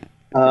 Right.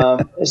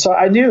 So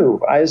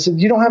I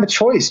said, you don't have a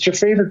choice. It's your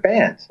favorite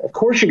band. Of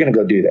course you're going to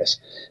go do this.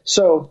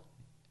 So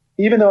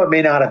even though it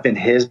may not have been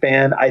his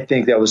band, I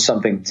think that was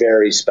something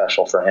very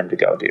special for him to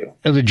go do.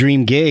 It was a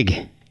dream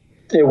gig.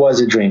 It was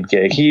a dream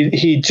gig.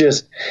 He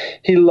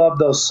loved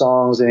those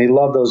songs and he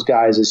loved those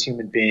guys as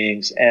human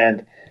beings.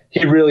 And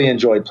he really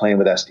enjoyed playing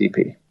with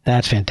SDP.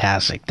 That's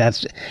fantastic.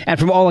 And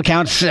from all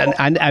accounts,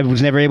 I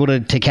was never able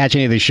to catch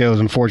any of the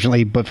shows,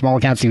 unfortunately, but from all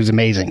accounts, he was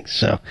amazing.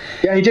 So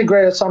yeah, he did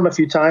great. I saw him a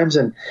few times,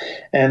 and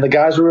the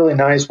guys were really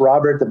nice.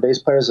 Robert, the bass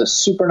player, is a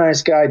super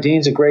nice guy.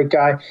 Dean's a great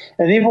guy.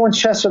 And even when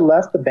Chester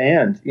left the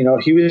band,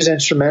 he was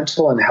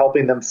instrumental in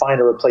helping them find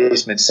a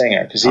replacement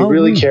singer because he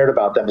really cared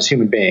about them as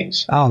human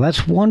beings. Oh,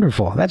 that's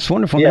wonderful. That's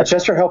wonderful. Yeah,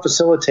 Chester helped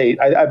facilitate.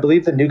 I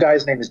believe the new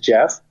guy's name is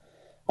Jeff.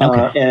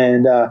 Okay.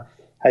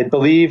 I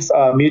believe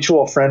a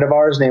mutual friend of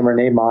ours named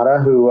Renee Mata,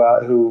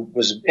 who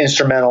was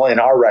instrumental in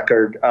our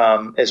record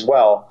as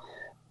well.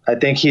 I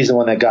think he's the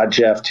one that got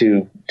Jeff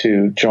to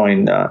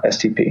join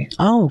STP.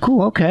 Oh,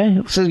 cool.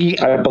 Okay. So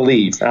I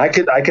believe. And I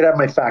could have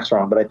my facts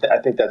wrong, but I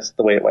think that's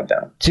the way it went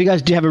down. So you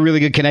guys do have a really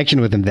good connection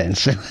with him then.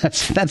 So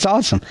that's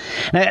awesome.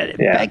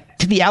 Back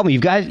to the album,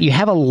 you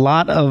have a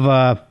lot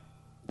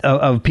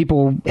of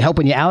people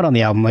helping you out on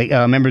the album, like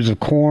members of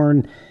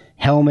Korn,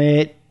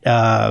 Helmet,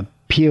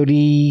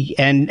 POD,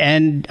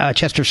 and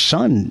Chester's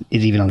son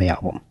is even on the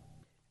album.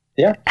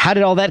 Yeah. How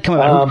did all that come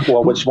about?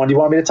 Well, which one do you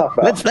want me to talk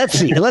about? Let's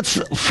see. Let's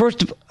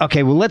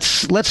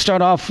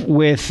start off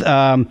with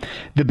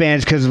the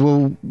bands, because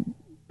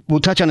we'll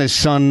touch on his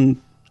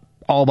son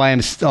all by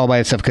itself,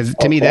 because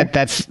to me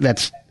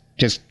that's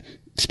just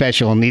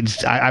special and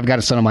needs. I've got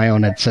a son of my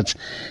own.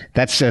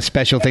 That's a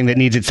special thing that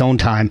needs its own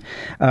time.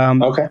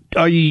 Okay.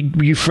 Are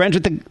you friends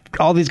with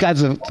all these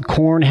guys of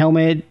Korn,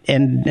 Helmet,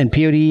 and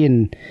POD,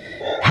 and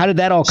how did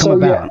that all come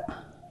about? Yeah.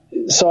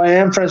 So I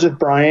am friends with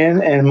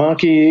Brian and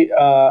Monkey.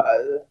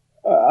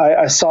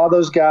 I saw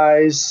those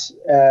guys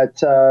at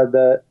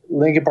the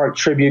Linkin Park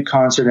tribute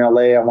concert in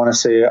LA. I want to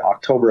say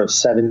October of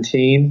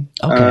 17.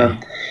 Okay.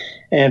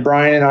 And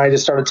Brian and I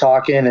just started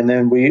talking, and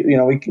then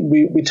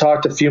we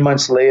talked a few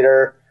months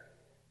later.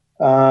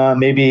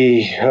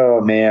 Maybe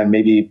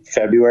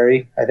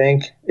February, I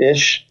think,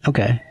 ish.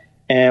 Okay.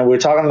 And we were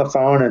talking on the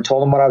phone and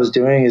told him what I was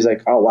doing. He's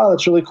like, "Oh, wow,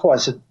 that's really cool." I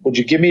said, "Would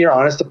you give me your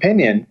honest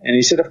opinion?" And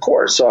he said, "Of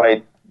course." So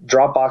I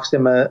Dropboxed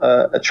him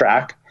a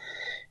track,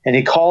 and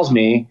he calls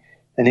me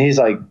and he's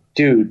like,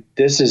 "Dude,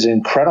 this is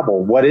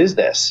incredible. What is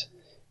this?"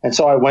 And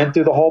so I went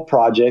through the whole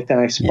project and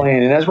I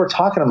explained. And as we're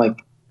talking, I'm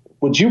like,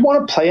 "Would you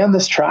want to play on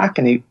this track?"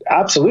 And he,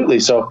 absolutely.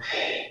 So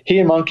he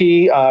and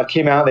Monkey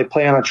came out. They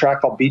play on a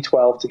track called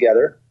B12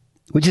 together,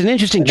 which is an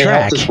interesting track.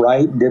 They helped us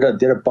write,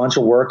 did a bunch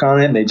of work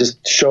on it, and they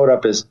just showed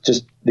up as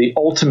just the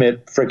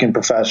ultimate freaking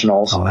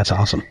professionals. Oh, that's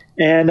awesome.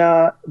 And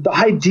the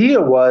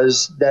idea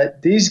was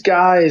that these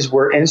guys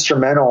were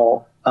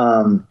instrumental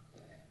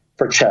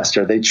for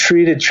Chester. They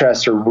treated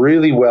Chester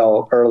really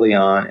well early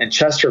on, and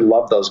Chester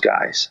loved those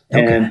guys.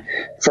 Okay. And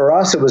for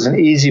us, it was an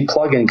easy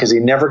plug-in because he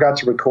never got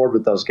to record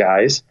with those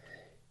guys.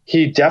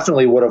 He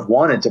definitely would have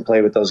wanted to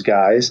play with those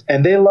guys,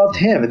 and they loved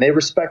him and they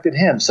respected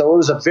him. So it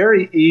was a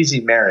very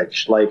easy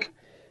marriage. Like,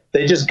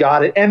 they just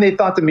got it, and they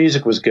thought the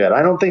music was good.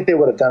 I don't think they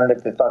would have done it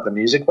if they thought the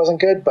music wasn't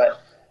good,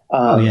 but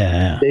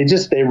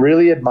they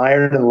really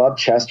admired and loved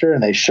Chester,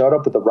 and they showed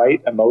up with the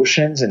right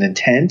emotions and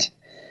intent.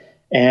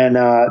 And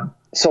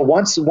so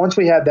once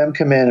we had them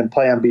come in and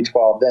play on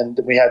B12, then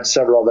we had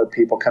several other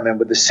people come in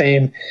with the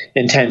same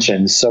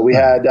intentions. So we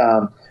had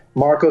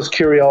Marcos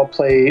Curiel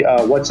play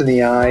What's in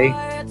the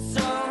Eye.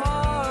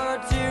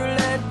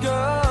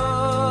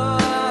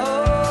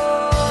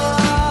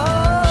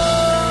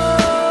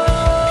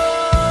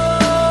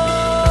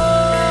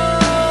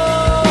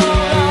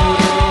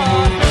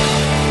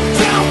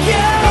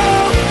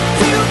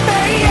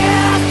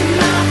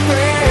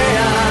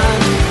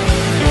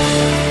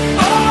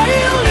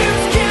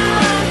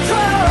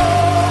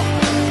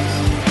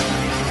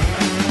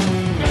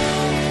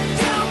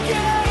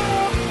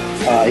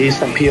 He's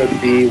from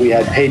POD. We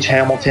had Paige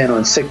Hamilton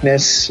on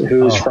Sickness,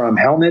 who's from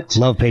Helmet.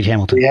 Love Paige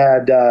Hamilton. We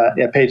had,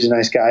 Paige is a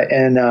nice guy.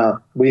 And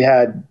we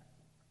had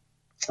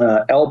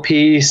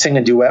LP sing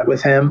a duet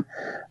with him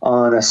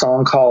on a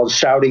song called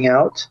Shouting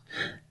Out.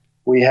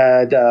 We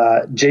had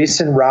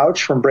Jason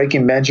Rauch from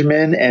Breaking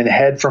Benjamin and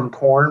Head from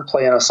Korn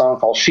play on a song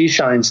called She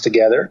Shines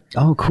together.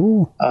 Oh,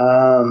 cool.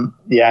 And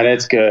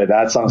it's good.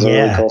 That song's a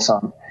really cool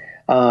song.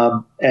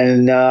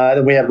 And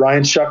then we had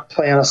Ryan Shuck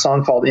play on a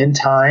song called In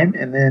Time.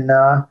 And then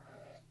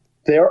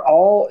they're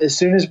all, as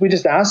soon as we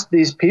just asked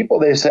these people,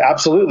 they said,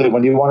 absolutely,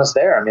 when do you want us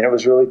there? I mean, it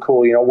was really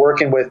cool. You know,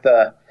 working with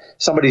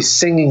somebody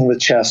singing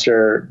with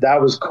Chester,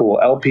 that was cool.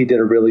 LP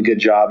did a really good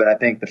job, and I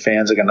think the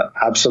fans are going to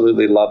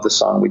absolutely love the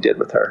song we did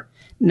with her.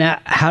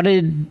 Now, how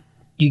did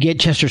you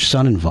get Chester's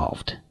son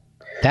involved?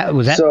 That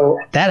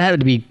had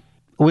to be,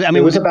 I mean,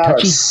 it was about our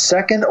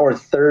second or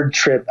third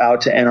trip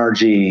out to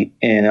NRG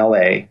in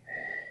LA,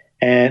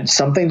 and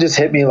something just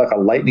hit me like a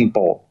lightning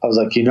bolt. I was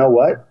like, you know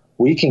what?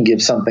 We can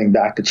give something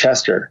back to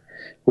Chester.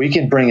 We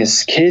can bring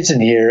his kids in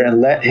here and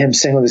let him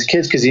sing with his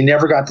kids, because he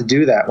never got to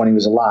do that when he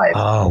was alive.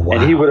 Oh, wow.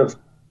 And he would have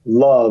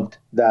loved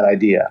that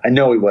idea. I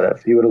know he would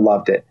have. He would have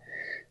loved it.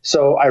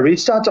 So I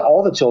reached out to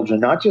all the children,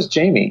 not just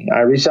Jamie.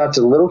 I reached out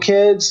to the little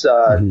kids,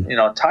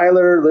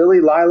 Tyler, Lily,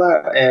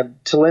 Lila, and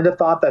Talinda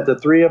thought that the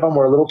three of them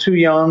were a little too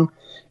young.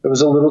 It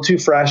was a little too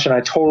fresh, and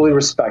I totally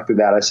respected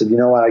that. I said, you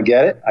know what, I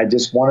get it. I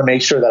just want to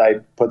make sure that I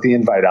put the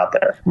invite out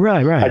there.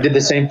 Right. I did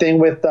the same thing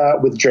with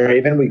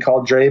Draven. We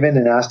called Draven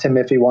and asked him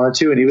if he wanted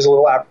to, and he was a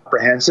little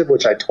apprehensive,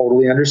 which I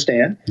totally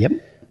understand. Yep.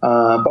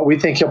 But we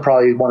think he'll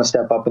probably want to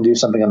step up and do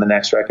something on the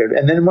next record.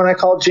 And then when I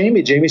called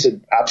Jamie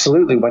said,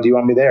 absolutely, when do you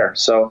want me there?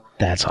 So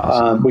that's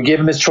awesome. We gave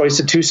him his choice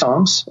of 2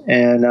 songs,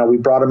 and we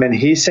brought him in.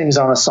 He sings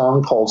on a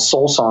song called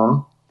Soul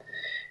Song.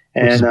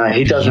 And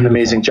he does an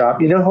amazing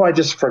job. You know who I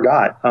just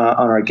forgot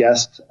on our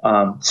guest?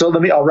 So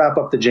I'll wrap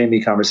up the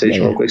Jamie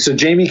conversation real quick. So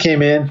Jamie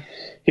came in.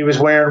 He was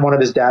wearing one of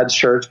his dad's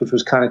shirts, which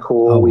was kind of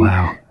cool. Oh,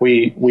 wow.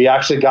 We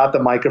actually got the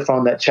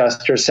microphone that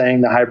Chester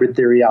sang the Hybrid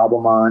Theory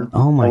album on.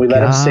 Oh, my God. And we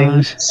let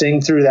him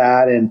sing through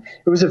that. And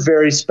it was a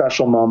very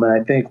special moment.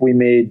 I think we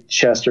made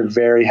Chester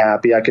very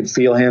happy. I could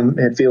feel him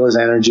and feel his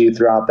energy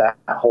throughout that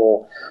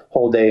whole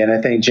day. And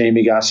I think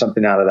Jamie got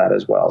something out of that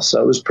as well.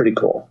 So it was pretty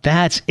cool.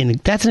 That's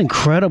an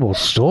incredible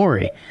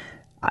story.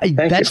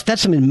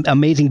 That's some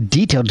amazing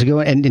detail to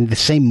go and the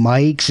same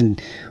mics and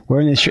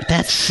wearing this shirt.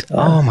 That's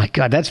oh my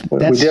God. That's we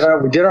did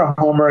our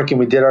homework and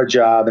we did our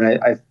job. And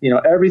I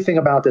everything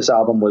about this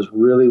album was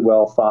really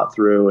well thought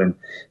through and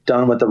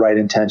done with the right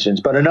intentions.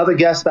 But another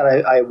guest that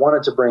I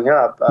wanted to bring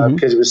up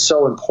because it was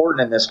so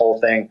important in this whole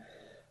thing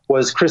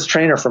was Chris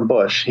Traynor from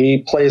Bush. He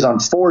plays on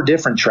 4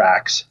 different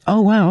tracks.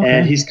 Oh wow! Okay.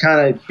 And he's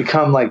kind of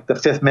become like the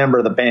 5th member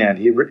of the band.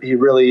 He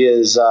really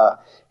is.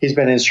 He's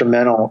been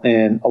instrumental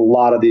in a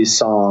lot of these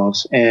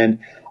songs. And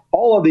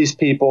all of these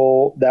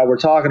people that we're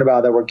talking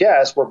about that were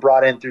guests were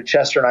brought in through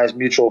Chester and I's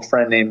mutual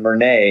friend named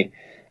Renee.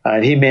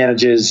 And he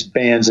manages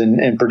bands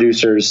and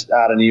producers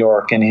out of New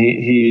York. And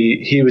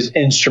he was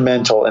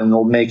instrumental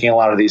in making a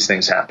lot of these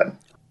things happen.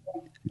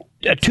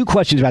 2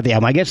 questions about the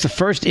album. I guess the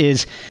first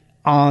is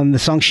on the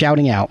song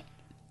Shouting Out.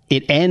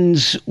 It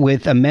ends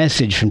with a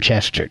message from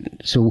Chester.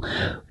 So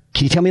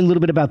can you tell me a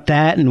little bit about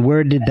that and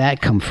where did that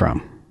come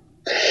from?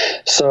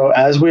 So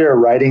as we were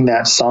writing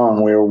that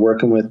song, we were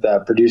working with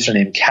a producer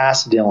named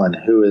Cass Dillon,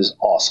 who is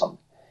awesome.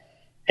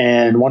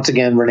 And once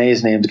again,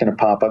 Renee's name is going to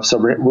pop up. So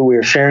we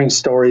were sharing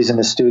stories in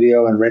the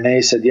studio, and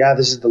Renee said, yeah,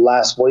 this is the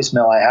last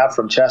voicemail I have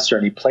from Chester,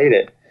 and he played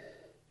it.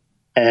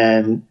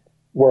 And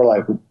we're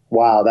like,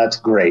 wow, that's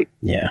great.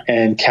 Yeah.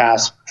 And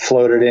Cass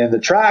floated in the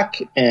track,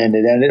 and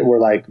it ended. We're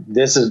like,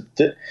 this is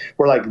going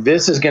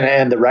to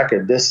end the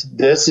record. This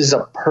is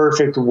a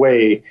perfect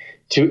way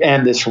to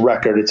end this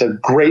record. It's a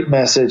great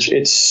message.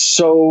 It's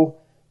so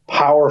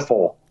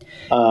powerful.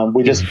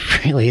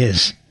 It really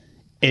is.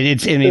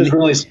 It's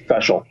really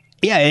special.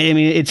 Yeah, I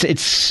mean,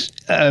 it's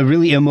a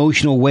really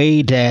emotional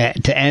way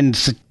to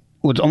end.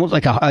 It's almost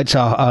like it's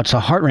a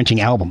heart-wrenching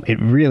album. It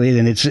really is,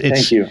 and it's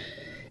thank you.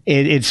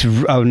 It's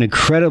an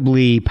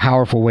incredibly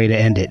powerful way to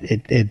end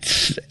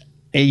it.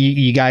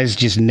 You guys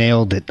just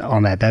nailed it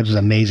on that. That was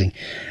amazing.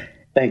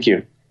 Thank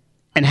you.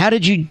 And how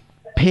did you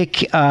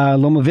pick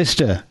Loma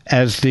Vista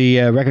as the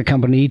record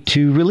company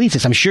to release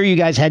this? I'm sure you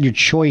guys had your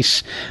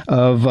choice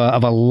of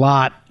a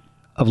lot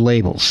of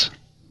labels.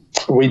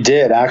 We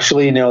did.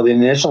 Actually, the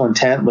initial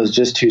intent was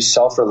just to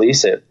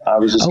self-release it. I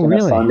was just going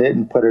to fund it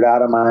and put it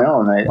out on my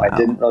own. I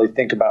didn't really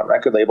think about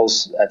record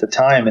labels at the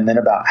time. And then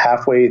about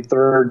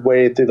third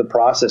way through the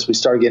process, we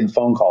started getting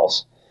phone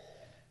calls.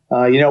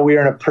 We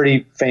were in a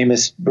pretty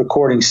famous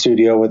recording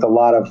studio with a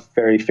lot of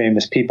very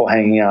famous people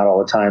hanging out all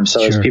the time.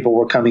 So as people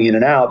were coming in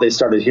and out, they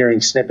started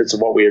hearing snippets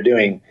of what we were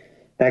doing.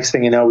 Next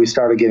thing you know, we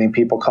started getting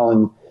people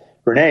calling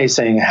Renee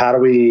saying, how do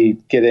we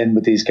get in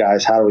with these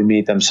guys? How do we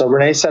meet them? So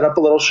Renee set up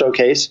a little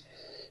showcase.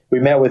 We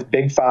met with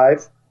Big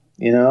Five,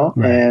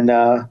 right.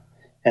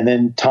 And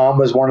then Tom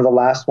was one of the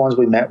last ones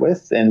we met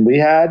with. And we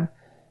had,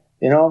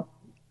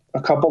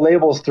 a couple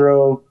labels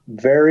throw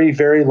very,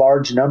 very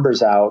large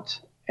numbers out.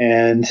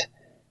 And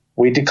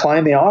we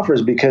declined the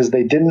offers because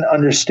they didn't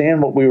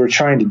understand what we were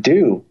trying to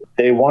do.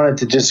 They wanted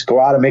to just go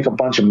out and make a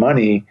bunch of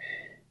money.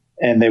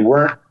 And they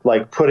weren't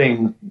like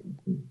putting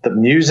the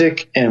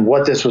music and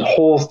what this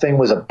whole thing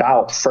was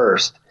about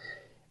first.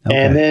 Okay.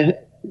 And then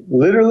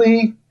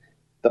literally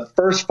the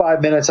first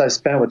 5 minutes I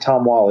spent with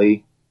Tom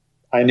Whalley,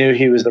 I knew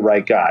he was the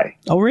right guy.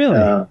 Oh,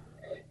 really?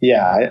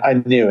 Yeah, I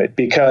knew it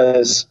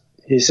because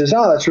he says,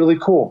 oh, that's really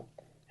cool.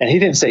 And he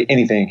didn't say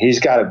anything. He's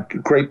got a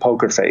great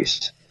poker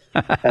face.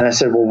 And I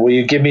said, well, will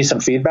you give me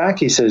some feedback?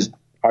 He says,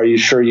 are you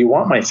sure you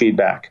want my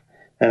feedback?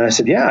 And I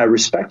said, yeah, I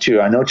respect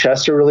you. I know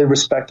Chester really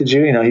respected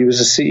you. He was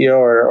a CEO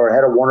or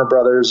head of Warner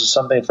Brothers or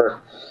something for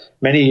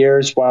many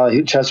years while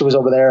Chester was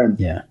over there. And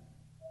yeah.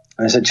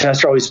 I said,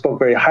 Chester always spoke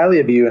very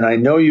highly of you. And I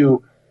know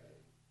you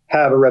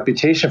have a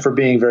reputation for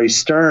being very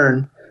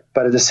stern,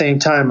 but at the same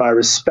time, I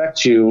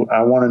respect you.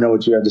 I want to know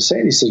what you have to say.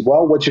 And he says,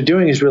 well, what you're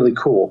doing is really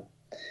cool.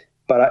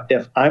 But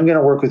if I'm going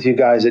to work with you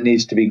guys, it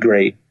needs to be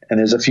great. And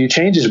there's a few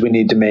changes we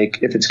need to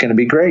make if it's going to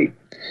be great.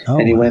 Oh,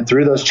 and he went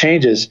through those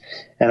changes.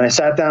 And I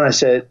sat down,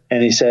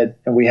 he said,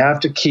 and we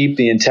have to keep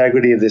the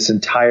integrity of this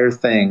entire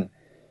thing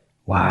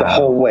the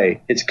whole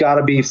way. It's got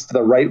to be for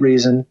the right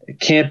reason.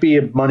 It can't be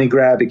a money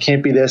grab. It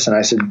can't be this. And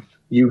I said,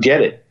 you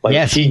get it.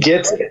 Yes. He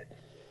gets it.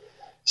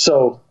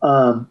 So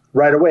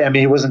right away,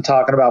 he wasn't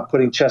talking about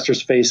putting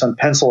Chester's face on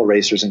pencil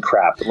erasers and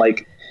crap.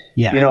 Like,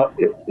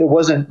 it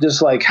wasn't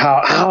just like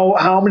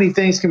how many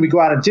things can we go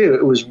out and do?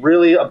 It was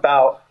really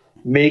about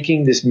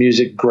making this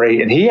music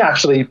great. And he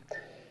actually,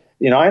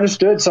 I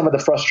understood some of the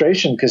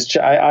frustration because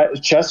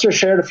Chester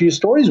shared a few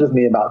stories with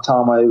me about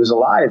Tom while he was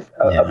alive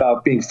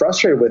about being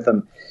frustrated with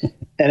him.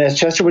 And as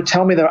Chester would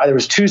tell me that there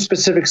was 2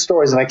 specific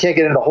stories, and I can't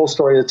get into the whole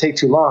story, it'll take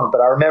too long,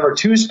 but I remember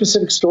 2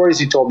 specific stories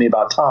he told me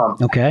about Tom.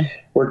 Okay.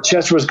 Where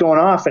Chester was going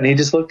off and he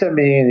just looked at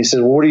me and he said,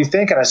 well, what do you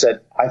think? And I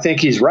said, I think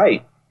he's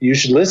right. You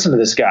should listen to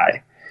this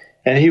guy.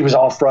 And he was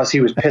all frustrated.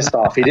 He was pissed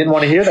off. He didn't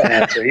want to hear that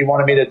answer. He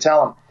wanted me to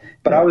tell him.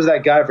 But I was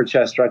that guy for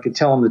Chester. I could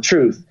tell him the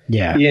truth.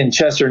 Yeah. And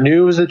Chester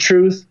knew it was the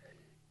truth.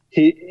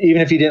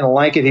 Even if he didn't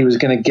like it, he was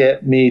going to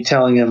get me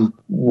telling him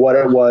what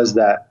it was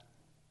that,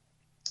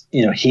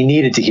 he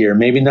needed to hear.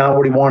 Maybe not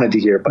what he wanted to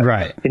hear, but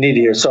he needed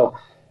to hear. So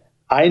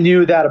I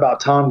knew that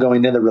about Tom going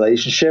into the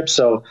relationship.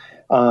 So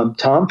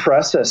Tom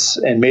pressed us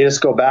and made us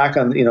go back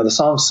on, the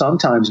song.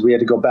 Sometimes we had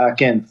to go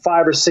back in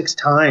 5 or 6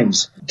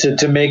 times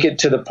to make it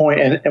to the point.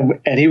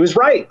 And he was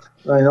right.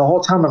 I mean, the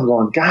whole time I'm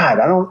going, God,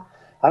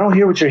 I don't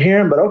hear what you're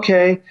hearing, but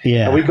okay.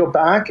 Yeah. And we go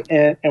back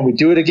and we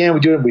do it again. We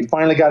do it. We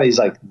finally got it. He's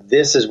like,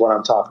 this is what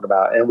I'm talking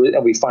about. And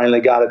we finally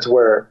got it to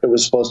where it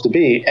was supposed to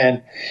be.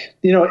 And,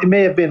 it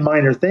may have been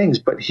minor things,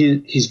 but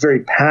he's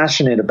very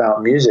passionate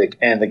about music,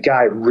 and the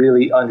guy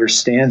really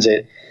understands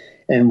it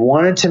and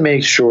wanted to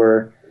make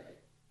sure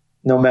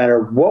no matter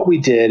what we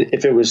did,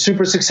 if it was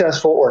super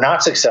successful or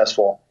not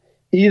successful,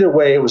 either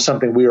way, it was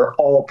something we were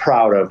all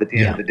proud of at the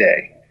end of the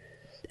day.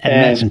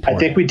 And I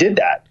think we did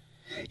that.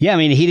 Yeah, I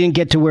mean, he didn't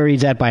get to where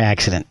he's at by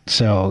accident.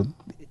 So,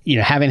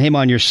 having him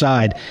on your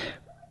side,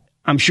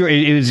 I'm sure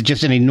it was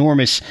just an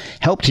enormous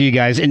help to you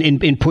guys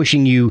in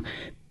pushing you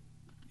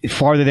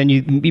farther than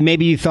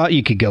maybe you thought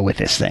you could go with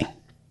this thing.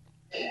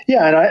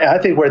 Yeah, and I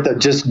think we're at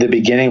just the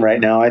beginning right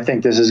now. I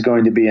think this is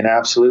going to be an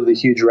absolutely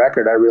huge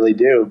record. I really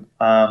do.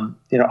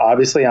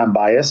 Obviously I'm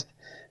biased,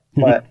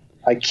 but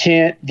I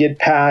can't get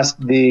past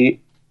the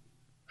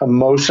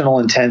emotional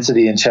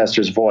intensity in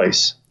Chester's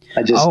voice.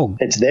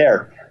 It's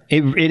there.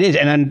 It is,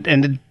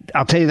 and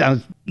I'll tell you, I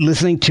was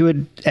listening to it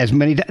as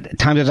many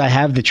times as I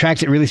have. The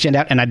tracks that really stand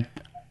out, and I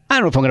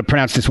don't know if I'm going to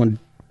pronounce this one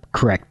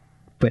correct,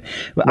 but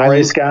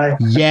Morey Sky.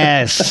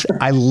 Yes,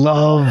 I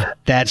love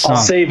that song.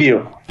 I'll save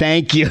you.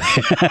 Thank you.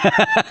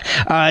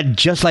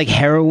 Just like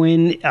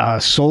Heroin,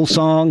 Soul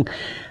Song,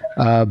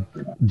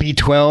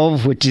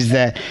 B12, which is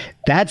that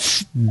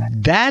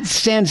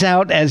stands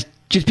out as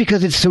just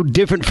because it's so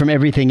different from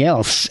everything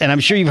else. And I'm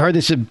sure you've heard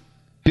this a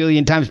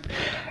billion times.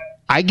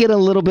 I get a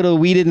little bit of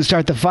 "We Didn't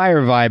Start the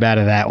Fire" vibe out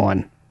of that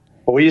one.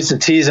 Well, we used to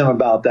tease him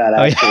about that,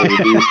 actually.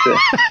 We used to,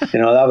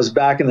 that was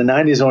back in the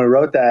 90s when we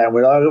wrote that.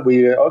 And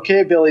we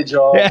okay, Billy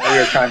Joel. We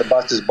were trying to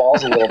bust his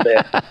balls a little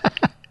bit.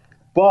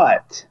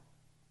 But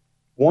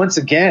once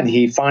again,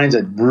 he finds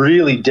a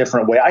really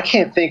different way. I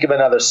can't think of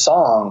another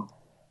song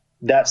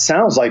that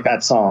sounds like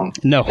that song.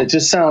 No. It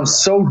just sounds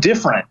so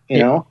different,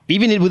 know?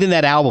 Even within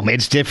that album,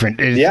 it's different.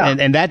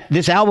 And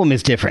this album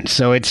is different.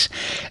 So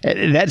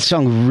that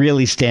song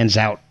really stands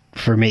out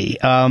for me.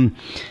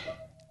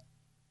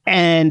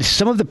 And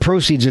some of the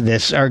proceeds of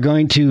this are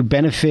going to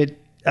benefit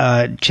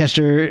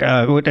Chester,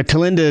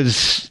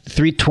 Talinda's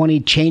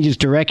 320 Changes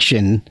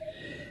Direction.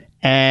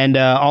 And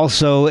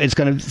also it's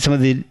going to, some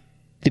of the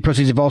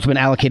proceeds have also been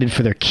allocated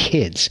for their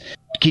kids.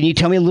 Can you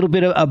tell me a little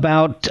bit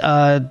about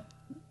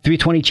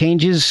 320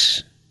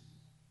 Changes?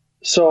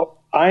 So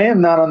I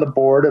am not on the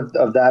board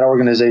of that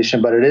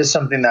organization, but it is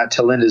something that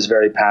Talinda is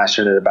very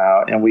passionate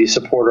about, and we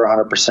support her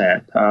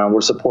 100%.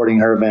 We're supporting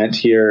her event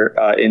here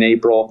in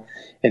April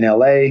in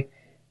LA,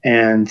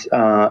 and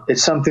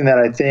it's something that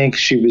I think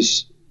she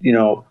was,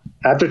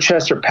 after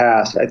Chester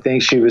passed, I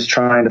think she was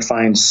trying to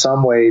find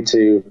some way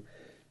to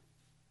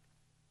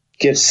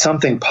get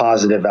something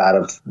positive out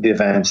of the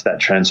events that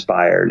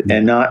transpired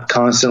and not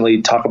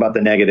constantly talk about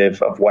the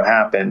negative of what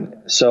happened.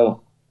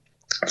 So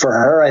for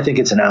her, I think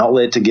it's an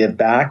outlet to give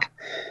back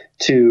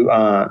to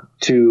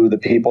the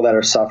people that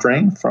are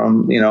suffering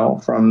from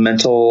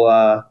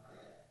mental,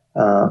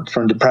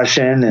 from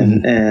depression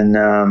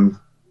and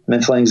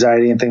mental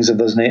anxiety and things of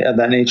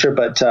that nature.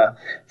 But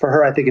for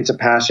her, I think it's a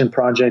passion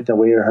project, a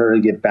way for her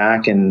to give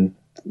back and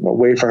a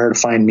way for her to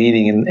find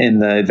meaning in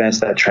the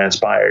events that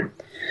transpired.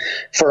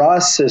 For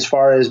us, as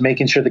far as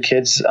making sure the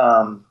kids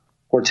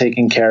were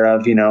taken care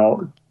of,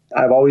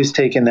 I've always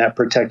taken that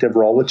protective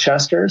role with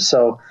Chester.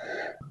 So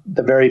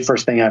the very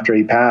first thing after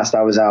he passed,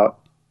 I was out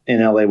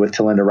in LA with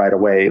Talinda right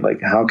away. Like,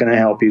 how can I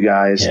help you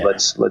guys? Yeah.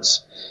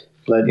 Let's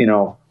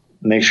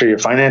make sure your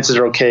finances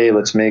are okay.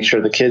 Let's make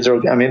sure the kids are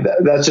okay. I mean,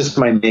 that's just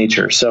my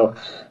nature. So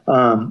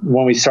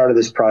when we started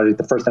this project,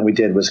 the first thing we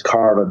did was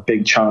carve a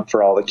big chunk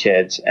for all the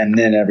kids, and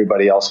then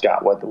everybody else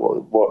got what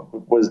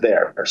was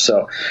there.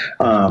 So,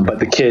 but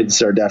the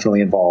kids are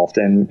definitely involved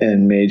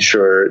and made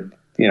sure,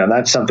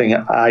 that's something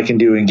I can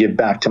do and give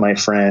back to my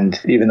friend,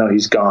 even though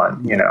he's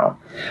gone,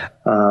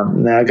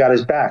 now I got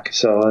his back.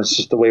 So it's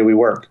just the way we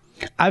work.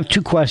 I have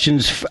 2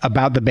 questions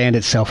about the band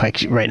itself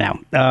right now.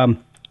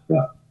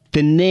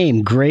 The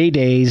name Gray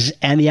Days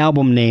and the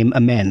album name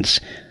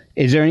Amends.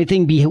 Is there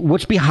anything,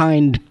 what's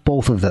behind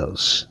both of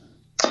those?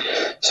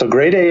 So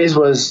Gray Days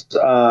was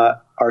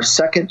our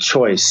second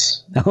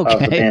choice of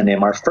the band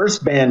name. Our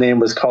first band name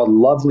was called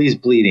Lovely's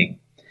Bleeding.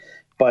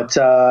 But,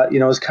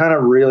 it was kind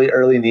of really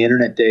early in the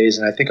internet days.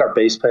 And I think our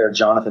bass player,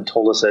 Jonathan,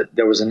 told us that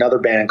there was another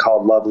band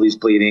called Lovely's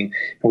Bleeding,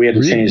 and we had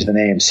to change the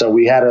name. So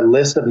we had a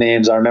list of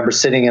names. I remember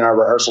sitting in our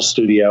rehearsal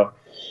studio,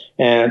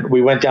 and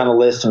we went down the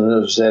list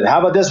and said, how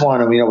about this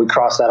one? And, we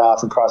crossed that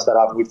off.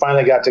 And we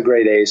finally got to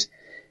Gray Days.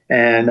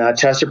 And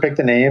Chester picked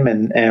the name,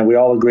 and we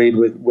all agreed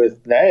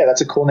with hey, that's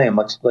a cool name.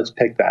 Let's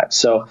pick that.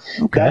 So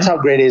that's how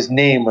Gray Days'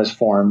 name was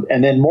formed.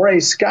 And then Morey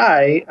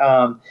Sky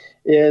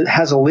it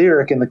has a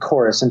lyric in the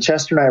chorus, and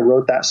Chester and I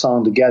wrote that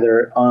song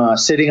together,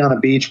 sitting on a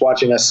beach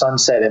watching a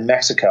sunset in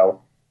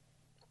Mexico.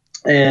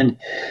 And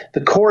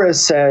the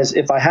chorus says,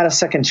 if I had a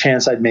second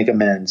chance, I'd make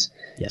amends.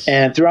 Yes.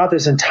 And throughout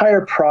this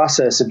entire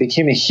process, it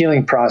became a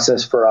healing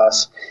process for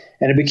us.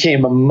 And it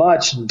became a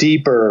much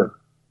deeper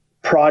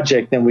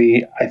project than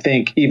we, I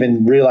think,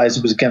 even realized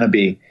it was going to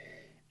be.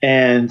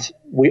 And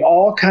we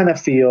all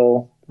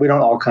feel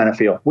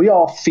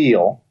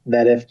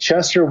that if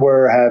Chester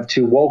were have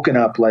to woken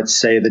up, let's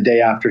say the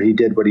day after he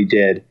did what he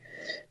did,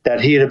 that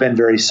he'd have been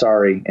very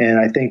sorry. And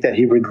I think that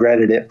he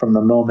regretted it from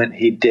the moment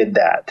he did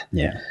that.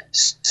 Yeah.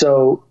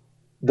 So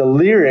the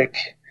lyric,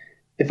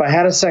 if I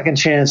had a second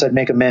chance, I'd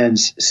make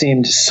amends,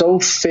 seemed so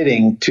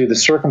fitting to the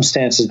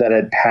circumstances that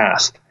had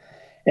passed.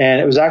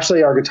 And it was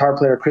actually our guitar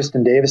player,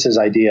 Kristen Davis's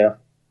idea.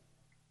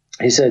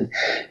 He said,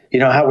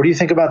 what do you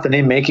think about the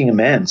name Making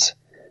Amends?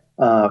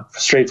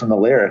 Straight from the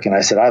lyric. And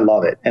I said, I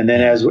love it. And then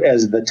as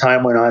the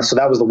time went on, so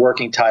that was the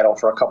working title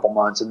for a couple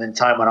months. And then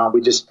time went on,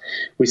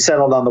 we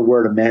settled on the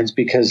word amends,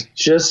 because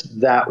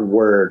just that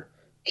word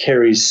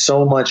carries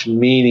so much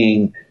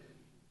meaning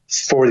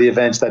for the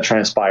events that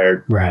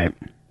transpired. Right.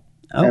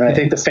 Okay. And I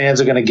think the fans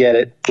are going to get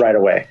it right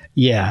away.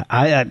 Yeah,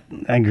 I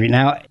agree.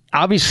 Now,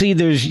 obviously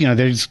there isn't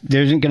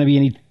going to be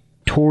any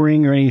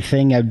touring or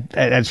anything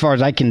as far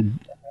as I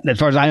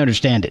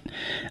understand it.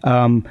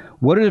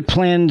 What are the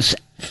plans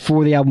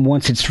for the album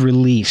once it's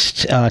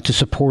released to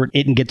support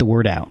it and get the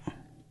word out?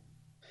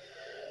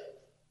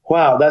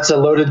 Wow, that's a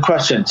loaded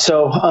question.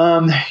 So,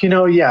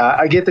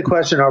 I get the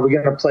question, are we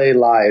going to play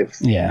live?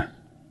 Yeah.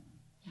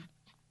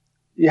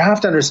 You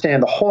have to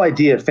understand the whole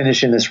idea of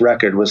finishing this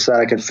record was that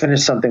I could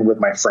finish something with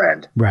my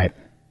friend. Right.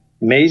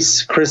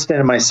 Mace, Kristen,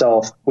 and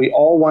myself, we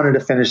all wanted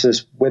to finish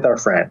this with our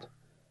friend.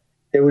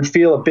 It would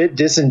feel a bit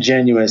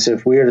disingenuous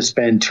if we were to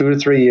spend 2 to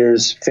 3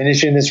 years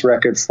finishing this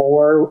record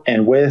for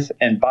and with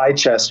and by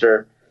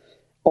Chester,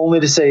 only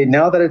to say,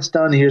 now that it's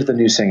done, here's the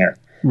new singer.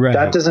 Right.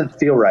 That doesn't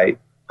feel right.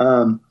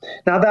 Now,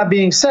 that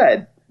being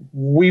said,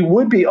 we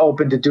would be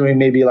open to doing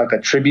maybe like a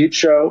tribute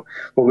show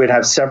where we'd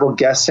have several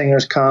guest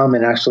singers come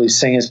and actually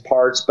sing his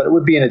parts, but it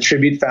would be in a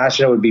tribute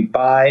fashion. It would be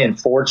by and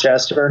for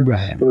Chester.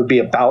 Right. It would be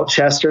about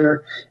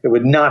Chester. It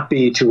would not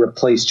be to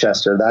replace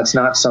Chester. That's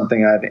not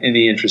something I have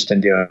any interest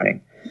in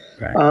doing.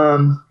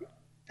 Right.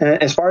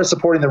 As far as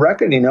supporting the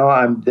record,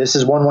 this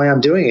is one way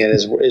I'm doing it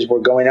is we're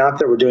going out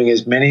there. We're doing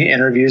as many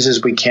interviews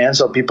as we can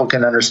so people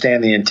can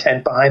understand the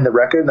intent behind the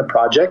record and the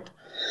project.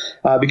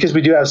 Because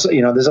we do have,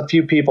 there's a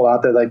few people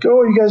out there like,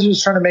 oh, you guys are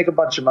just trying to make a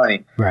bunch of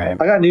money. Right.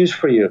 I got news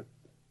for you.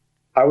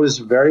 I was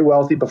very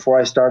wealthy before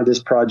I started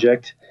this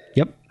project.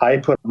 Yep. I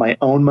put my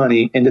own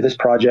money into this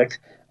project.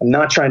 I'm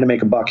not trying to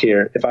make a buck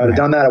here. If I would have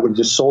done that, I would have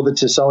just sold it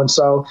to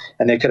so-and-so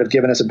and they could have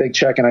given us a big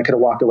check and I could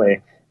have walked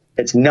away.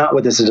 It's not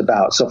what this is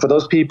about. So for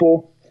those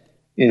people,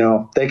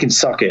 they can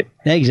suck it.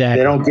 Exactly.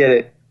 They don't get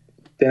it.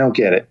 They don't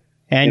get it.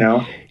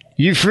 And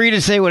you're free to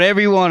say whatever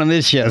you want on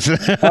this show.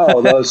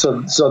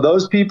 So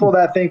those people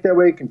that think that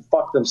way can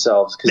fuck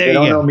themselves because they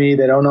don't know me.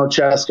 They don't know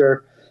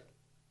Chester.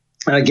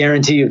 And I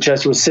guarantee you, if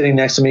Chester was sitting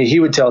next to me, he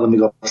would tell them to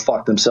go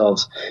fuck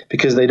themselves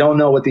because they don't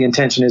know what the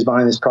intention is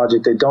behind this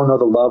project. They don't know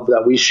the love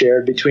that we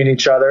shared between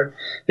each other.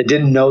 They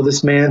didn't know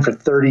this man for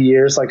 30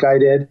 years like I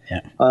did.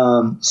 Yeah.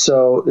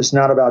 So it's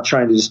not about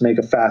trying to just make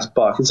a fast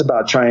buck. It's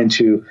about trying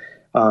to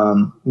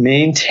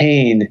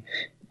maintain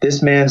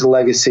this man's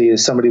legacy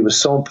as somebody who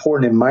was so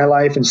important in my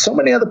life and so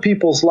many other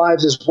people's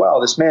lives as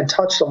well. This man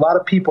touched a lot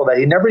of people that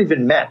he never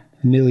even met.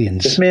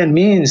 Millions. This man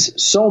means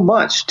so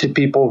much to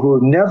people who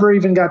never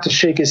even got to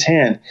shake his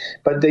hand,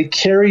 but they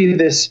carry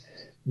this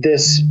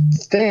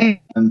thing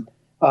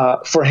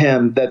for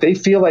him that they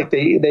feel like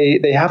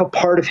they have a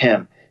part of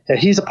him, that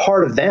he's a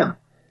part of them.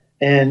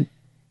 And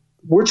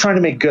we're trying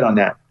to make good on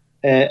that.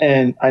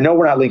 And I know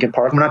we're not Linkin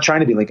Park. I'm not trying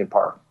to be Linkin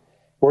Park.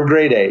 We're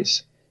Grade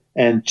A's.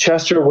 And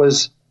Chester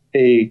was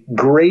a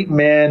great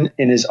man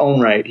in his own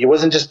right. He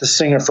wasn't just the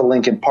singer for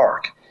Linkin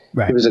Park.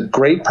 Right. He was a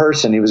great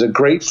person. He was a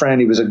great friend.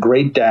 He was a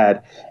great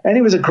dad. And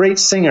he was a great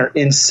singer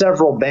in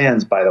several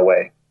bands, by the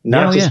way,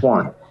 not just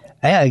one.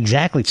 Yeah,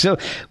 exactly. So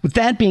with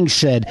that being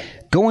said,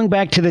 going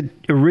back to the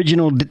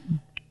original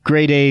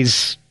Grade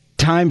A's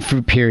time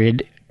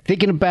period,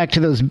 thinking back to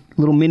those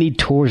little mini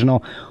tours and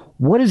all,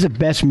 what is the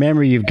best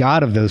memory you've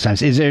got of those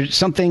times? Is there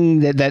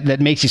something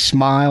that makes you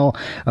smile?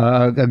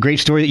 A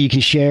great story that you can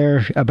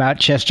share about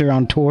Chester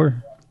on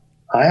tour?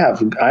 I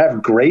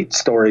have great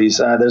stories.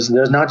 There's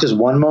not just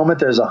one moment.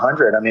 There's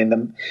 100. I mean,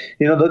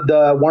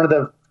 the one of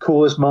the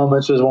coolest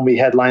moments was when we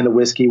headlined the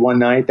Whiskey one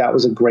night. That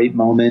was a great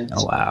moment.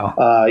 Oh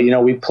wow.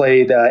 We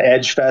played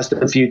Edge Fest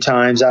a few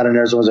times out in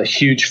Arizona. It was a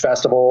huge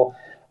festival.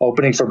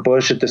 Opening for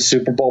Bush at the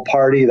Super Bowl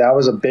party. That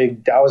was a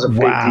big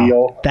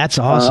deal. That's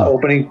awesome.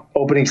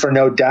 Opening for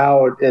No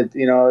Doubt at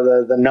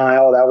the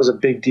Nile. That was a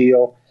big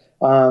deal.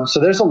 So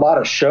there's a lot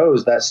of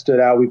shows that stood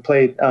out. We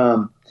played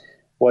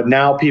what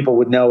now people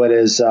would know it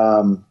as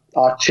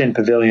Ak-Chin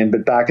Pavilion,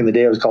 but back in the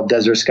day it was called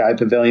Desert Sky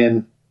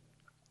Pavilion.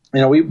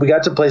 We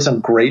got to play some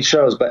great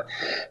shows, but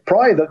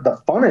probably the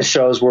funnest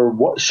shows were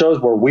shows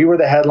where we were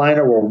the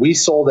headliner, where we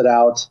sold it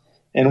out,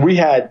 And we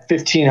had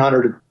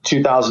 1,500 to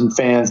 2,000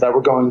 fans that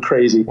were going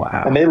crazy.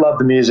 Wow. And they loved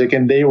the music,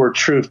 and they were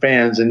true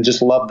fans and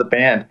just loved the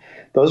band.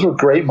 Those were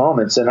great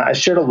moments. And I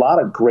shared a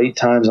lot of great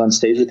times on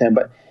stage with him.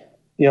 But,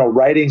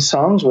 writing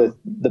songs with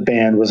the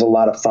band was a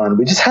lot of fun.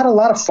 We just had a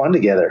lot of fun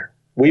together.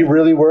 We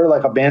really were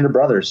like a band of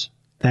brothers.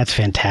 That's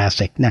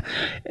fantastic. Now,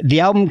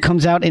 the album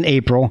comes out in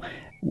April.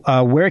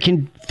 Where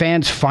can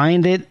fans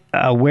find it?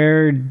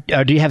 Where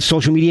do you have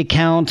social media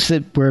accounts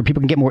where people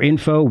can get more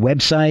info,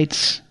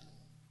 websites?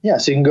 Yeah,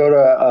 so you can go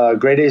to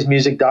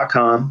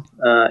greatdaysmusic.com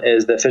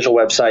is the official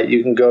website.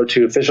 You can go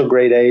to Official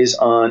Great A's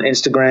on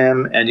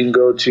Instagram, and you can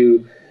go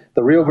to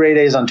The Real Great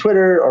A's on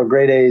Twitter or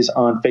Great A's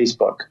on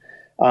Facebook.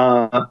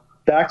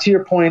 Back to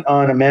your point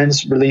on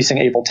Amends releasing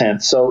April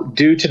 10th. So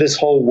due to this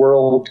whole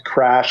world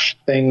crash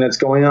thing that's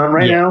going on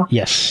right now,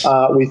 yes,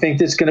 we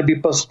think it's going to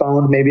be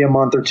postponed maybe a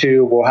month or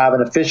two. We'll have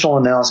an official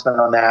announcement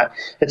on that.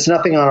 It's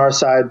nothing on our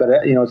side, but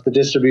it's the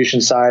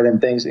distribution side and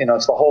things.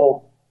 It's the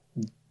whole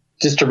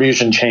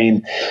distribution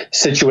chain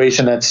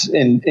situation that's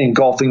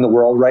engulfing the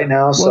world right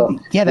now. Well,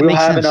 yeah, we'll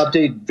have an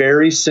update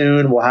very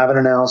soon. We'll have an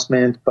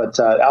announcement, but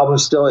album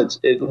still,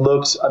 it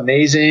looks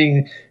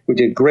amazing. We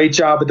did a great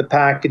job with the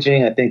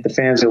packaging. I think the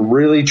fans are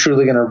really,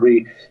 truly going to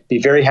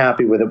be very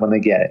happy with it when they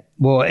get it.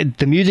 Well,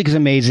 the music is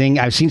amazing.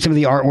 I've seen some of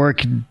the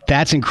artwork.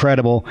 That's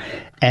incredible.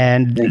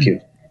 And thank you.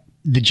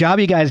 The job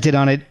you guys did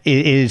on it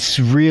is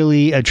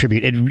really a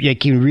tribute. You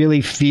can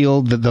really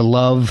feel the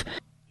love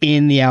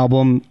in the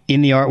album,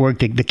 in the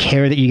artwork, the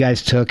care that you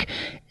guys took.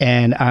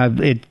 And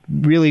it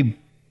really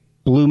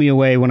blew me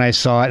away when I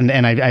saw it,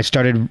 and I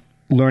started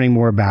learning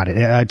more about it.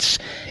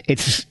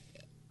 It's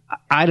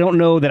I don't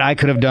know that I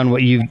could have done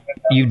what you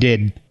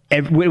did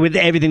with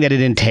everything that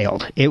it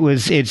entailed.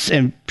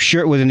 I'm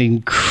sure it was an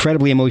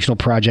incredibly emotional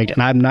project,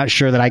 and I'm not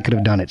sure that I could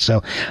have done it.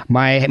 So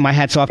my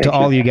hat's off to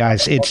all you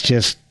guys.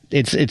 It's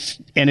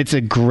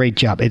a great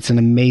job. It's an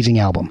amazing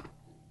album.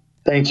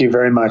 Thank you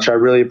very much. I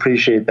really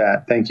appreciate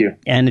that. Thank you.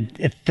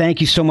 And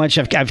thank you so much.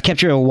 I've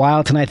kept you a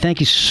while tonight. Thank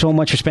you so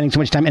much for spending so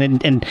much time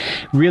and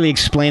really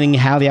explaining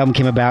how the album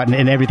came about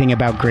and everything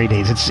about Great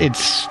Days.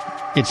 It's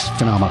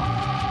phenomenal.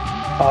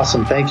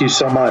 Awesome. Thank you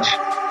so much.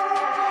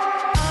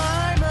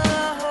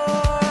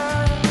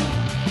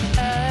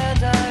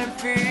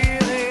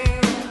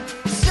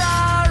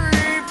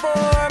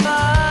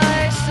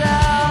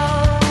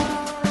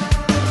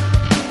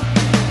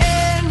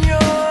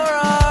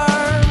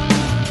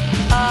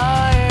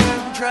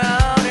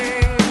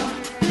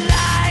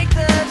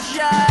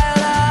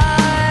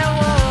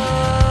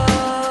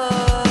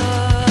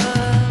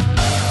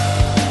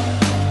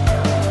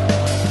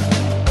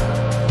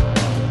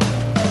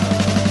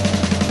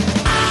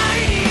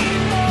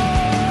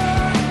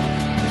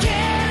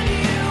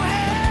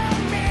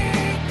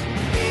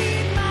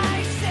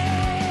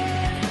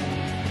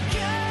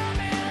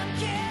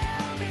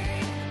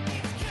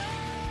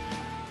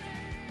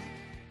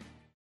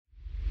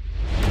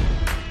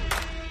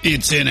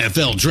 It's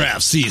NFL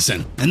draft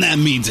season, and that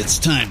means it's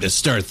time to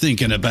start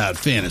thinking about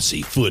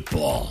fantasy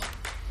football.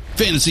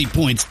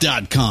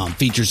 FantasyPoints.com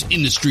features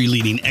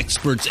industry-leading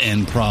experts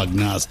and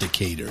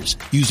prognosticators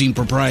using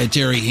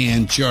proprietary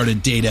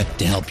hand-charted data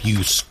to help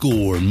you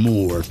score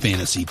more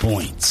fantasy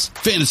points.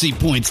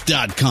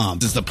 FantasyPoints.com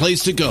is the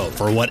place to go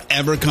for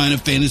whatever kind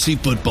of fantasy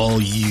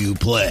football you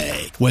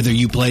play. Whether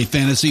you play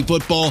fantasy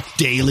football,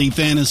 daily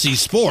fantasy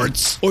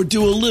sports, or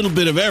do a little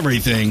bit of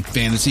everything,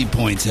 Fantasy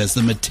Points has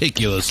the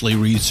meticulously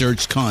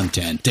researched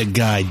content to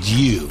guide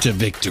you to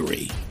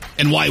victory.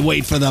 And why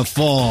wait for the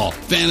fall?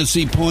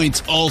 Fantasy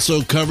Points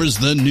also covers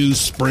the new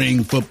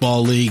spring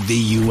football league,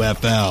 the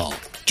UFL.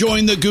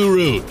 Join the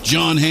guru,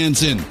 John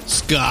Hansen,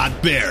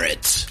 Scott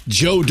Barrett,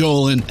 Joe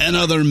Dolan, and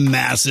other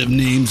massive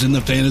names in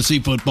the fantasy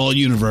football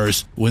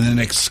universe with an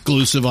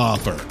exclusive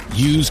offer.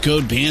 Use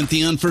code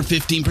Pantheon for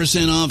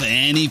 15% off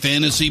any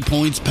Fantasy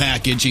Points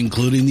package,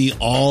 including the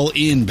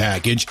all-in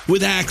package,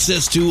 with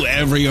access to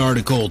every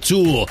article,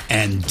 tool,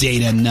 and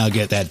data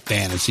nugget that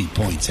Fantasy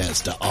Points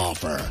has to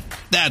offer.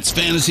 That's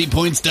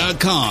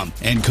FantasyPoints.com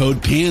and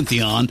code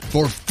Pantheon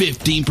for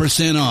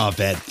 15% off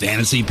at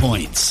Fantasy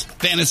Points.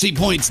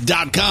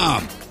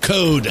 FantasyPoints.com,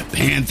 code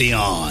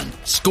Pantheon.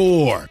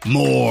 Score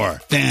more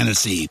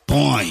fantasy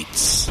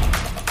points.